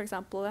 for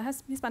example, a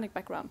Hispanic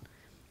background.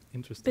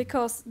 interesting.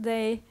 Because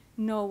they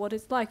know what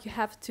it's like.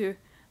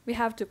 We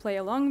have to play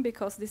along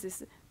because this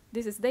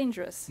is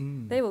dangerous.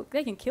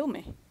 They can kill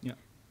me. Yeah.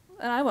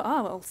 And I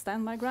will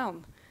stand my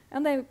ground.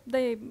 And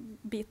they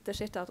beat the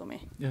shit out of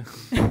me. Yeah.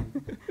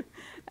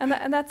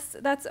 And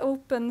that's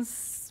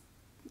opens.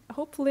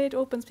 Hopefully, it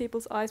opens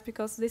people's eyes,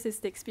 because this is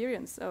the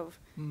experience of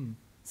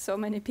so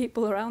many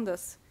people around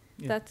us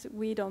that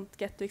we don't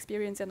get to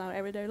experience in our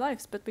everyday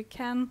lives, but we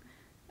can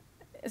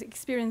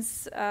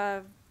experience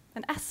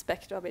an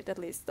aspect of it, at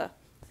least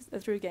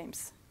through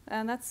games.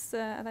 And that's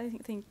I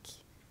think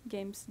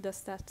games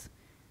does that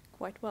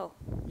quite well.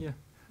 Yeah,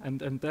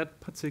 and that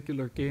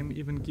particular game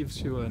even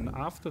gives you an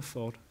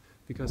afterthought,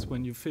 because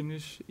when you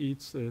finish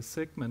each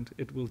segment,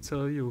 it will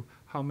tell you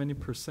how many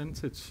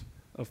percentage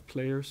of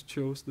players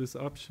chose this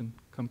option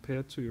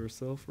compared to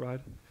yourself,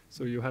 right?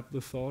 So you have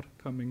the thought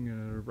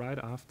coming right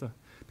after.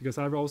 Because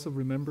I also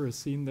remember a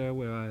scene there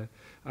where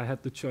I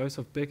had the choice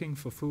of begging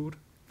for food,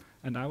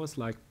 and I was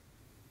like,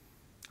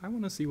 I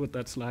want to see what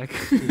that's like.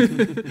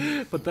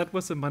 But that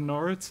was a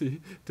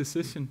minority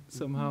decision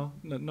somehow.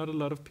 Not a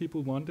lot of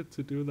people wanted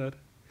to do that.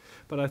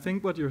 But I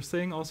think what you're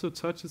saying also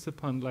touches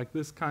upon like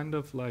this kind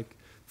of like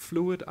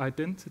fluid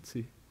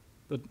identity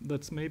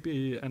that's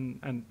maybe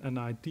an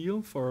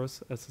ideal for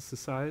us as a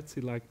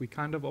society. Like we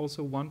kind of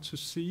also want to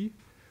see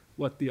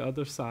what the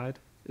other side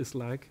is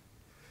like.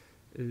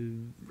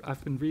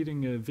 I've been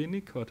reading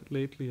Winnicott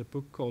lately, a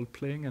book called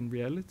Playing and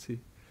Reality.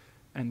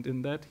 And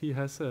in that he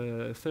has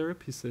a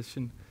therapy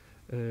session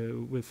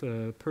with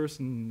a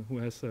person who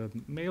has a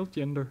male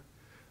gender,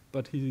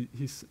 but he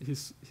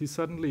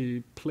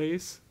suddenly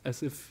plays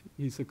as if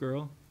he's a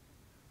girl.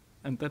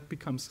 And that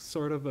becomes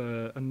sort of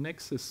a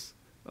nexus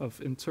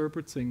of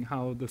interpreting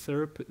how the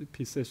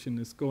therapy session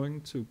is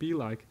going to be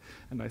like.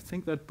 And I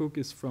think that book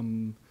is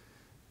from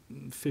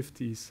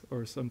 50s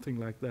or something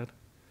like that.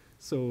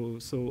 So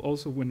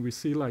also when we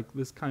see like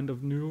this kind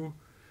of new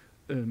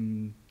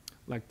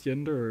like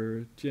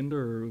gender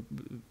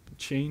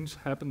change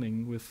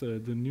happening with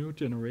the new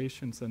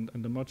generations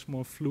and a much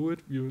more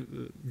fluid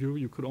view,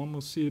 you could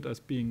almost see it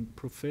as being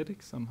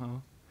prophetic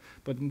somehow.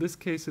 But in this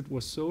case, it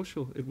was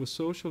social. It was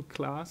social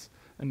class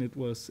and it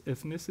was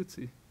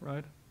ethnicity,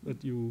 right?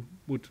 that you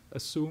would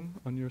assume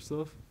on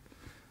yourself?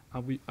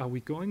 Are we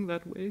going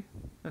that way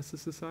as a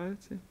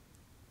society?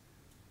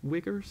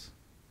 Wiggers?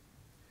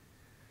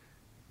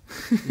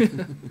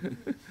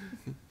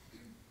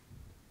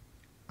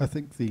 I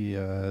think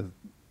the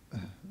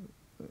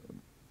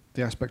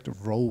aspect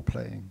of role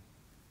playing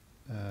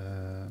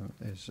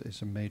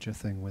is a major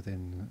thing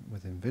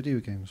within video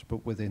games,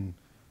 but within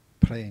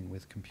playing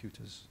with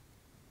computers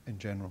in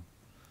general.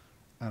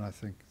 And I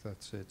think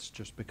that it's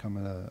just become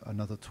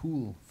another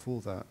tool for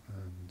that.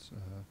 And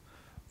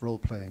role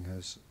playing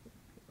has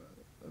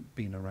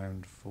been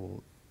around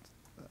for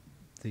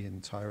the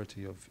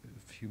entirety of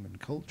human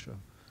culture,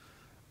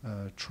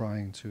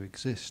 trying to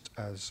exist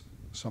as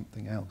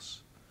something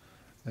else.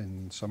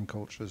 In some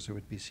cultures, it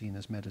would be seen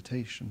as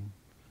meditation,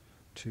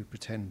 to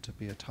pretend to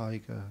be a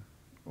tiger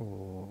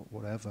or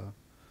whatever,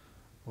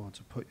 or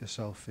to put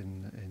yourself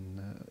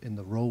in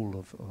the role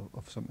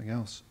of something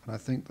else. And I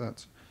think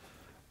that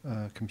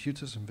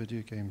computers and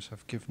video games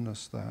have given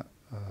us that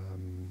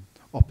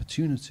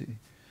opportunity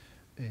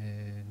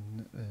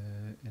in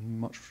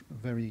much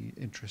very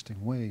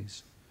interesting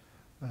ways.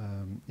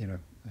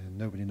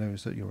 Nobody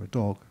knows that you're a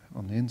dog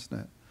on the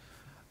internet.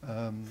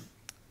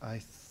 I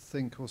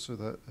think also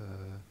that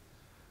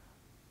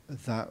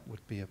that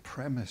would be a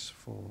premise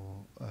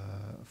for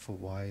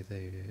why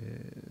the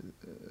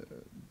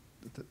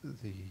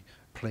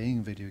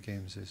playing video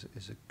games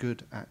is a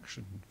good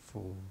action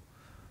for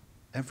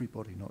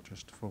everybody, not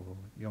just for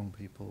young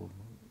people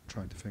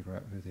trying to figure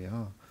out who they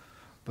are.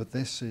 But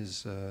this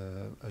is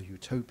a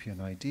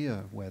utopian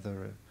idea,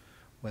 whether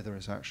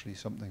it's actually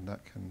something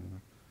that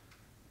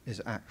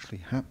is actually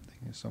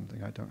happening is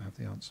something I don't have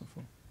the answer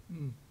for.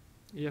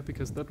 Yeah,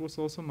 because that was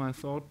also my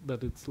thought,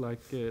 that it's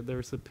like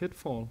there's a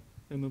pitfall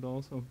in it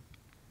also,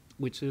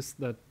 which is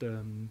that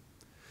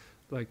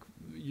like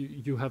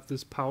you have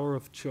this power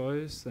of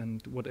choice,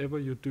 and whatever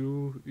you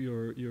do,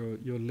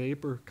 your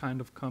labor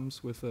kind of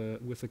comes with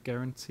a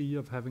guarantee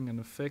of having an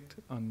effect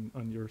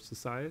on your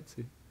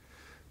society.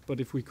 But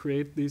if we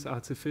create these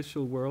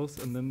artificial worlds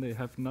and then they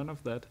have none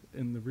of that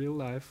in the real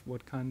life,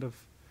 what kind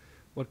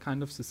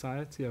of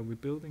society are we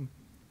building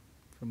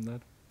from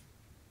that?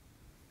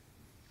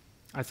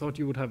 I thought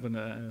you would have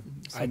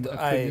some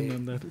opinion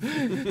on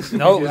that.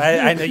 No,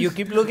 I know you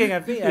keep looking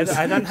at me.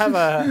 I don't have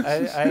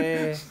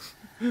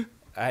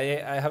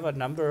I have a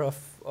number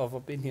of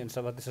opinions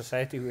about the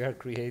society we are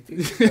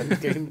creating.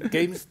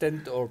 Games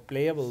tend, or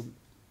playable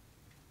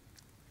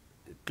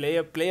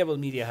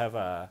media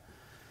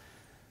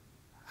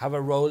have a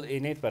role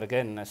in it. But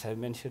again, as I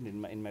mentioned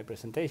in my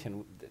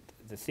presentation,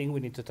 the thing we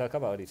need to talk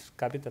about is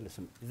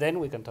capitalism. Then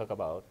we can talk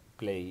about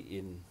play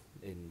in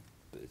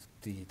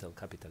digital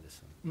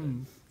capitalism.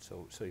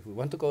 So if we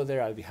want to go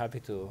there, I'll be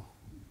happy to.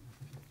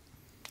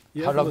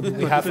 Yeah, how long do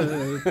we have?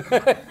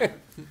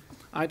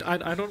 I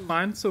don't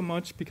mind so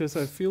much, because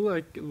I feel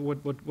like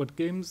what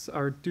games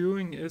are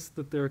doing is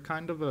that they're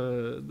kind of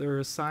they're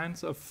a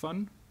science of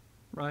fun,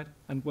 right?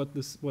 And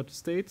what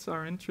states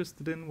are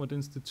interested in, what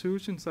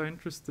institutions are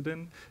interested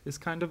in, is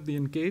kind of the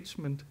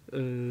engagement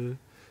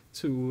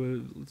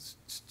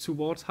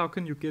towards how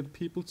can you get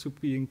people to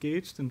be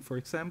engaged in, for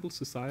example,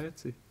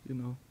 society,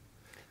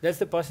 That's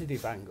the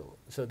positive angle.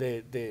 So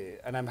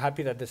and I'm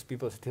happy that there's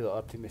people still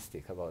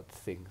optimistic about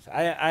things.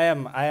 I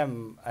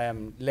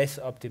am less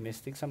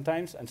optimistic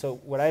sometimes, and so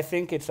what I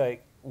think it's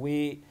like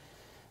we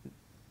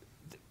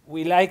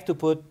like to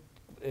put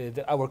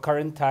our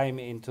current time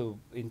into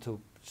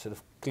sort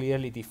of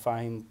clearly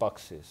defined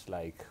boxes,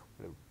 like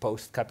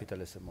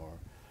post-capitalism or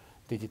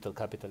digital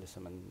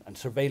capitalism and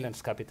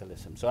surveillance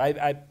capitalism. So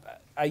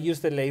I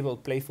use the label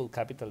playful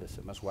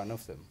capitalism as one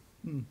of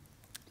them,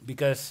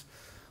 because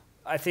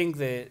I think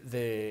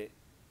the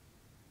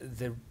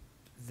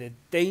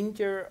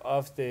danger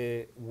of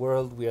the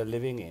world we are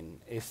living in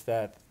is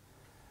that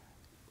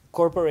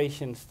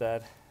corporations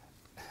that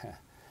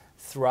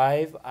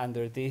thrive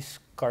under these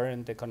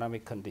current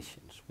economic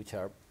conditions, which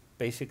are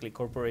basically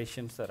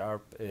corporations that are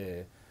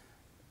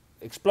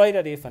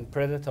exploitative and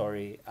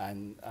predatory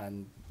and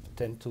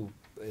tend to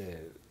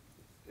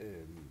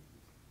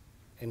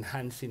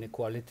enhance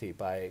inequality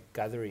by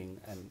gathering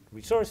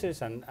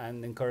resources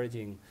and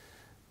encouraging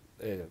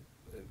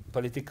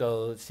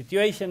political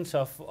situations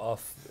of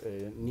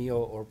neo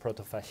or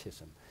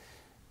proto-fascism.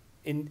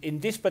 In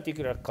this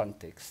particular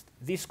context,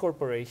 these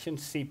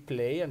corporations see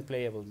play and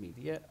playable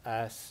media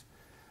as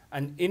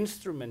an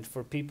instrument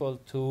for people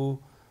to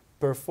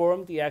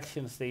perform the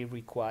actions they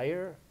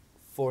require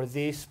for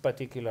this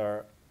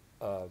particular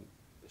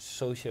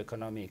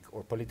socio-economic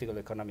or political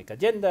economic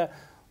agenda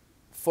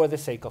for the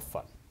sake of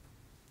fun.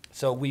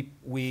 So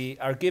we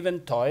are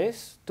given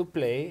toys to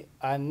play,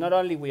 and not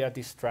only we are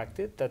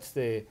distracted, that's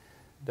the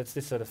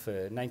sort of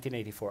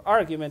 1984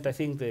 argument. I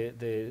think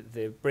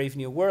the Brave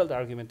New World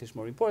argument is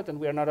more important.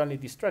 We are not only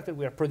distracted,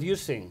 we are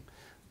producing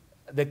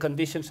the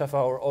conditions of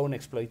our own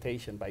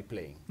exploitation by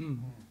playing.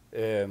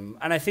 And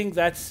I think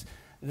that's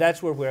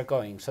where we're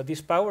going. So this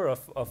power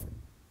of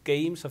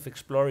games, of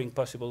exploring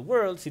possible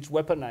worlds, it's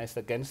weaponized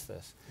against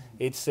us.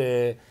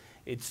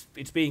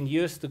 it's being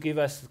used to give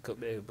us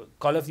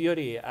Call of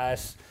Duty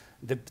as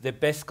the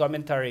best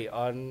commentary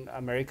on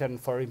American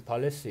foreign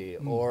policy,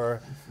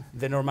 or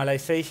the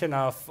normalization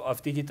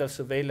of digital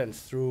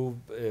surveillance through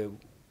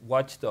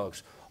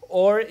watchdogs,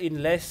 or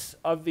in less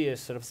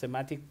obvious sort of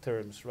thematic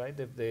terms, right?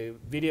 The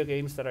video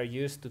games that are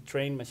used to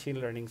train machine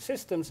learning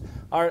systems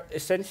are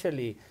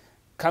essentially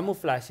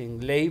camouflaging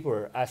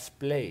labor as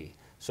play,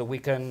 so we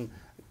can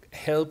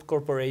help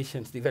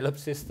corporations develop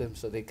systems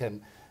so they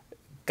can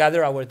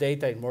gather our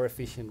data in more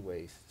efficient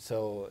ways.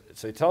 So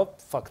it's all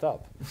fucked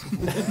up.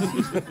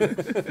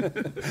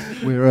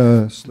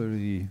 We're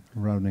slowly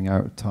rounding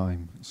out of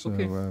time. So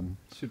Okay.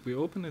 Should we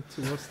open it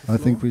towards the I floor?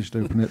 think we should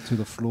open it to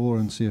the floor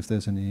and see if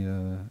there's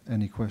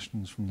any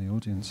questions from the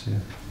audience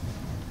here.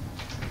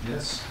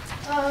 Yes.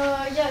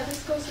 Yeah,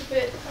 this goes a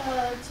bit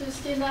to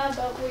Stine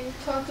about what you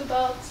talked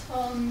about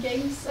on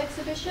games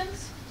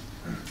exhibitions,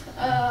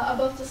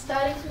 about the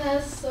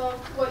staticness of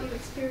what you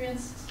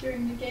experienced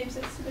during the games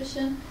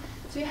exhibition.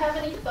 Do you have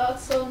any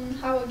thoughts on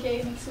how a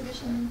game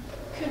exhibition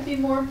could be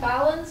more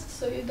balanced,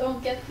 so you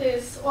don't get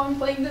this, oh, I'm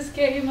playing this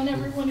game and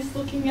everyone is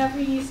looking at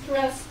me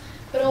stress,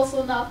 but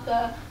also not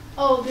the,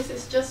 oh, this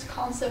is just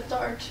concept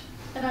art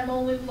and I'm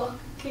only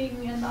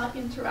looking and not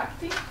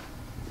interacting?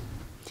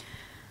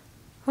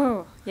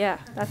 Oh, yeah,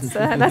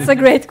 that's a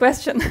great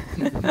question.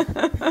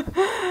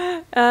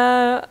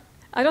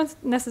 I don't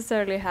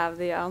necessarily have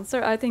the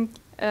answer. I think,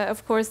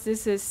 of course,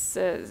 this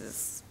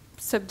is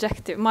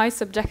subjective, my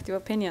subjective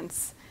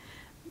opinions.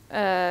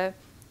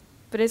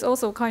 But it's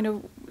also kind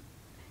of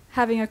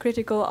having a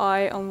critical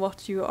eye on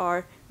what you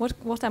are,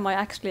 what am I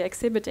actually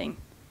exhibiting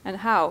and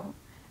how.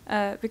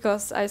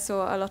 Because I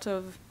saw a lot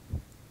of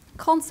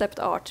concept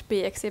art be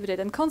exhibited,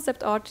 and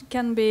concept art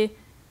can be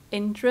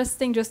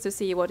interesting just to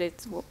see what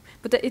it's,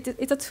 but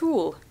it's a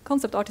tool.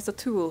 Concept art is a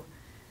tool.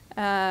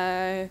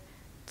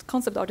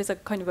 Concept art is a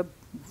kind of a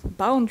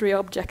boundary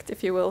object,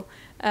 if you will,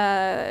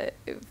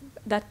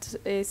 that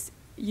is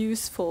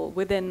useful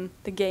within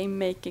the game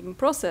making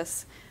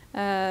process.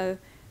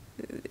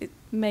 It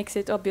makes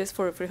it obvious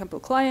for example,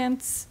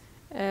 clients,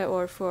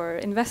 or for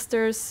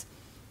investors,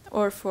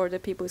 or for the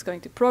people who's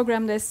going to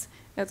program this.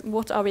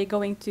 What are we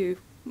going to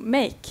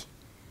make?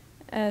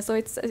 So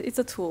it's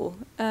a tool.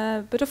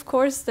 But of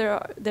course,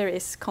 there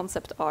is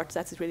concept art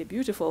that is really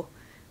beautiful,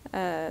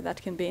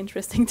 that can be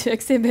interesting to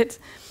exhibit.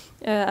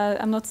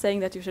 I'm not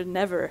saying that you should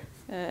never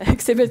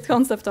exhibit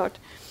concept art,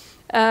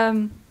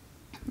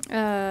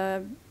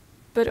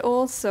 but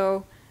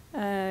also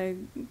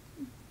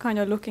kind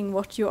of looking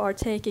what you are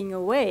taking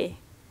away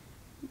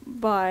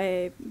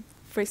by,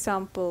 for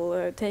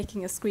example,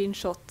 taking a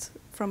screenshot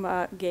from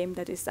a game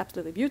that is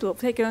absolutely beautiful.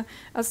 Take a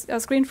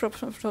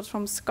screenshot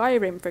from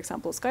Skyrim, for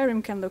example.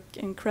 Skyrim can look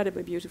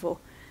incredibly beautiful,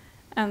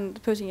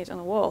 and putting it on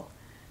a wall.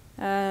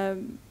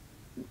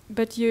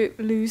 But you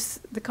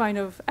lose the kind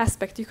of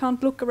aspect. You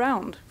can't look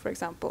around, for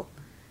example.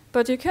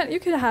 But you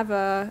could have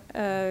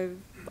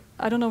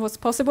I don't know what's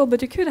possible,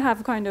 but you could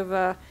have kind of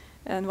an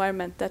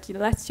environment that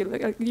lets you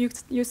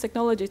use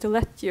technology to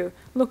let you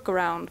look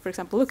around, for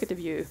example, look at the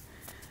view.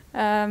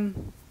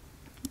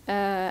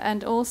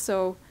 And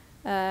also,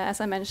 as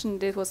I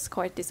mentioned, it was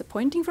quite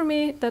disappointing for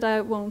me that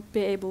I won't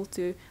be able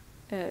to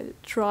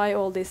try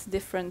all these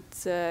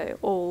different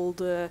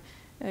old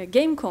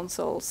game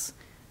consoles,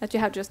 that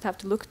you just have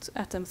to look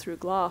at them through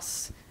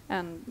glass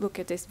and look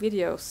at these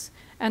videos.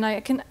 And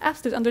I can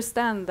absolutely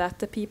understand that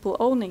the people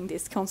owning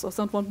these consoles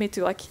don't want me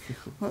to like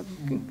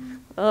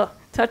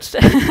touch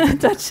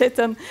it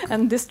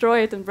and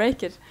destroy it and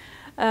break it.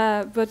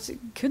 But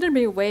could there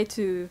be a way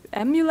to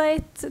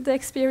emulate the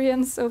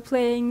experience of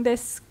playing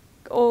this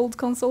old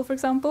console, for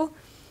example?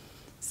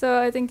 So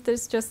I think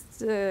there's just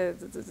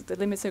the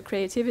limits of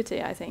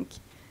creativity, I think,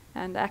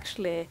 and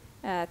actually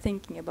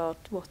thinking about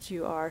what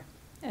you are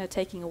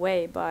taking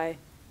away by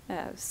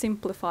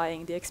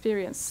simplifying the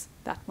experience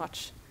that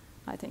much,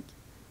 I think.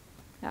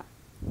 Yeah.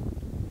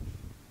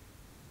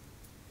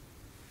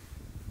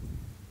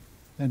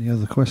 Any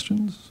other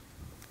questions?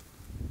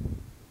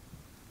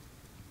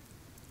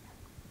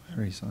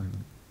 Very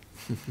silent.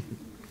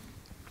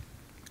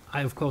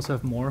 I, of course,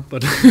 have more,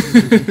 but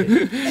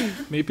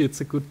maybe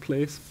it's a good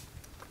place.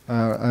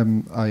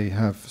 I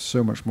have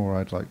so much more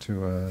I'd like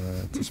to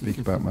speak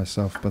about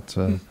myself, but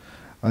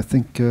I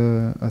think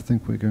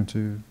we're going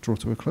to draw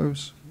to a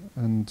close,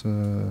 and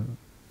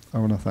I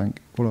want to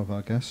thank all of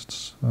our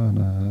guests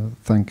and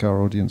thank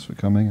our audience for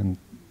coming and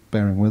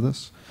bearing with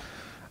us.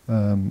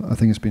 I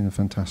think it's been a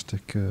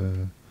fantastic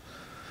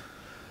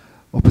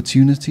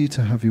opportunity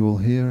to have you all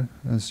here.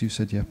 As you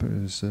said, Jeppe,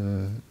 it was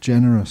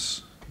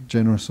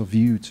generous of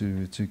you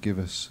to give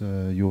us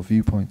your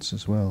viewpoints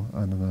as well,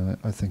 and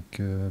I think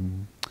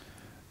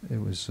it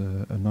was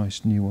a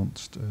nice,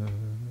 nuanced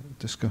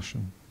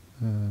discussion.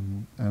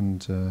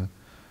 And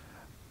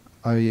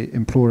I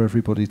implore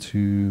everybody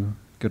to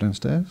go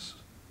downstairs,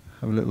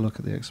 have a little look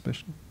at the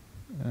exhibition,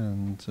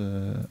 and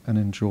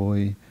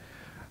enjoy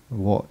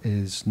what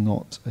is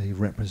not a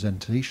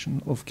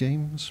representation of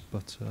games,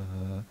 but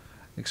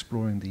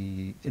exploring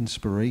the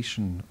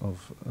inspiration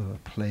of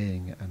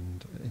playing,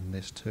 and in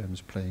this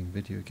terms playing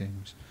video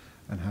games,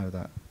 and how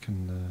that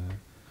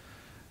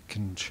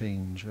can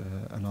change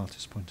an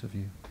artist's point of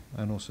view,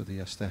 and also the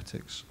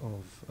aesthetics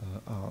of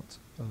art,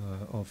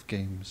 of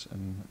games,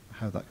 and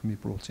how that can be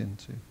brought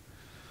into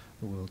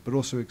the world. But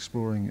also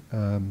exploring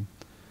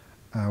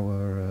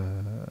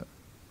our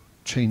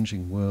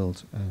changing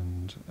world,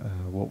 and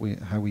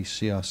how we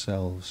see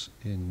ourselves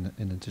in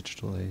a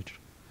digital age.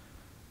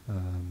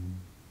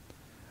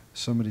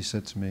 Somebody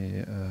said to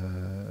me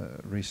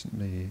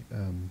recently,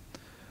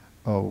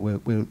 "Oh,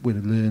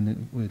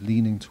 we're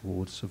leaning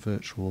towards a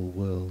virtual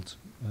world,"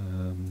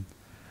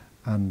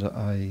 and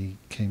I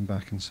came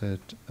back and said,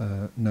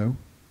 "No,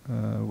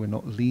 we're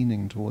not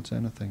leaning towards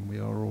anything. We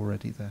are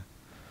already there.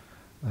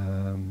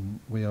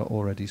 We are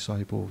already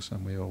cyborgs,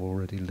 and we are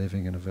already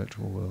living in a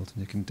virtual world."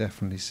 And you can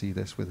definitely see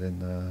this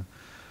within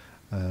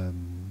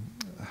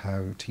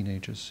how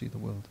teenagers see the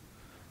world,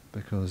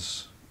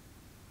 because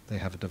they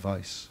have a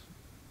device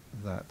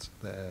that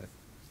they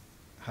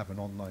have an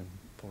online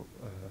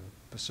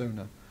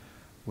persona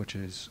which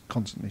is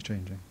constantly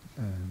changing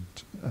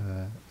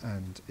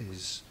and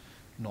is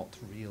not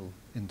real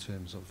in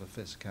terms of a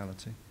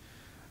physicality,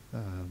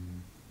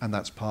 and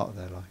that's part of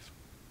their life,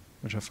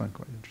 which I find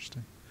quite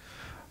interesting.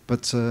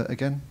 But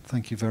again,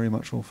 thank you very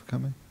much all for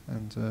coming,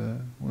 and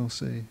we'll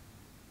see.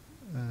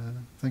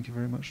 Thank you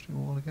very much to you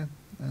all again,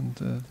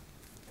 and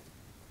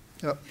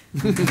yeah.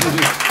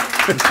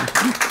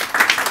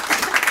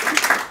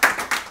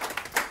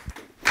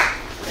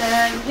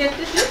 Helt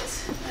til slutt,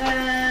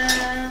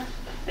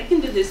 I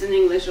can do this in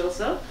English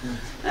also.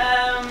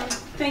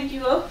 Thank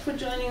you all for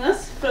joining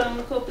us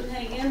from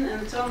Copenhagen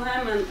and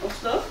Trondheim and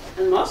Oslo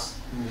and Moss.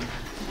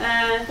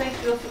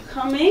 Thank you all for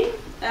coming,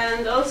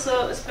 and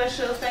also a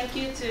special thank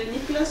you to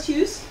Nicolas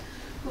Hughes,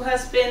 who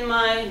has been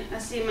my,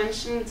 as he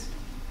mentioned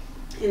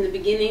in the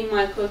beginning,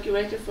 my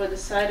co-curator for the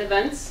side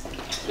events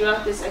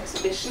throughout this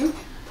exhibition.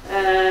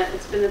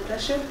 It's been a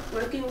pleasure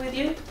working with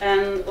you,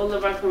 and all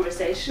of our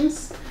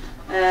conversations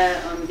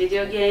on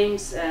video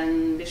games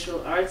and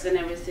visual arts and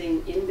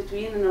everything in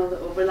between and all the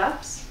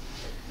overlaps.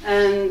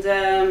 And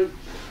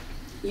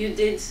you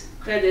did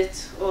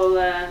credit all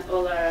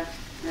our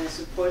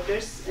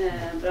supporters,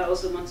 but I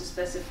also want to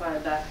specify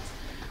that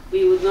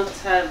we would not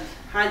have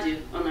had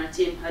you on our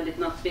team had it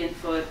not been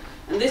for,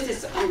 and this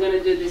is, I'm going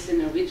to do this in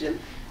Norwegian,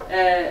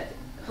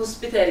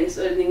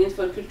 hospiteringsordningen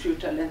for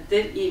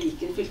kulturtalenter I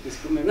Viken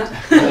fylkeskommune.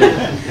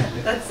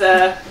 That's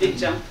a big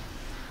jump.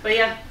 But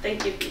yeah,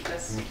 thank you,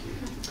 Nicolas. Thank you.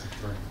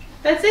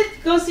 That's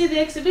it. Go see the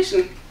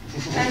exhibition.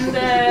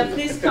 And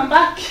please come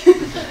back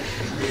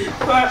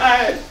for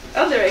our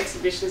other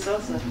exhibitions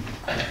also.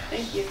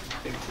 Thank you.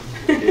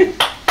 Thank you.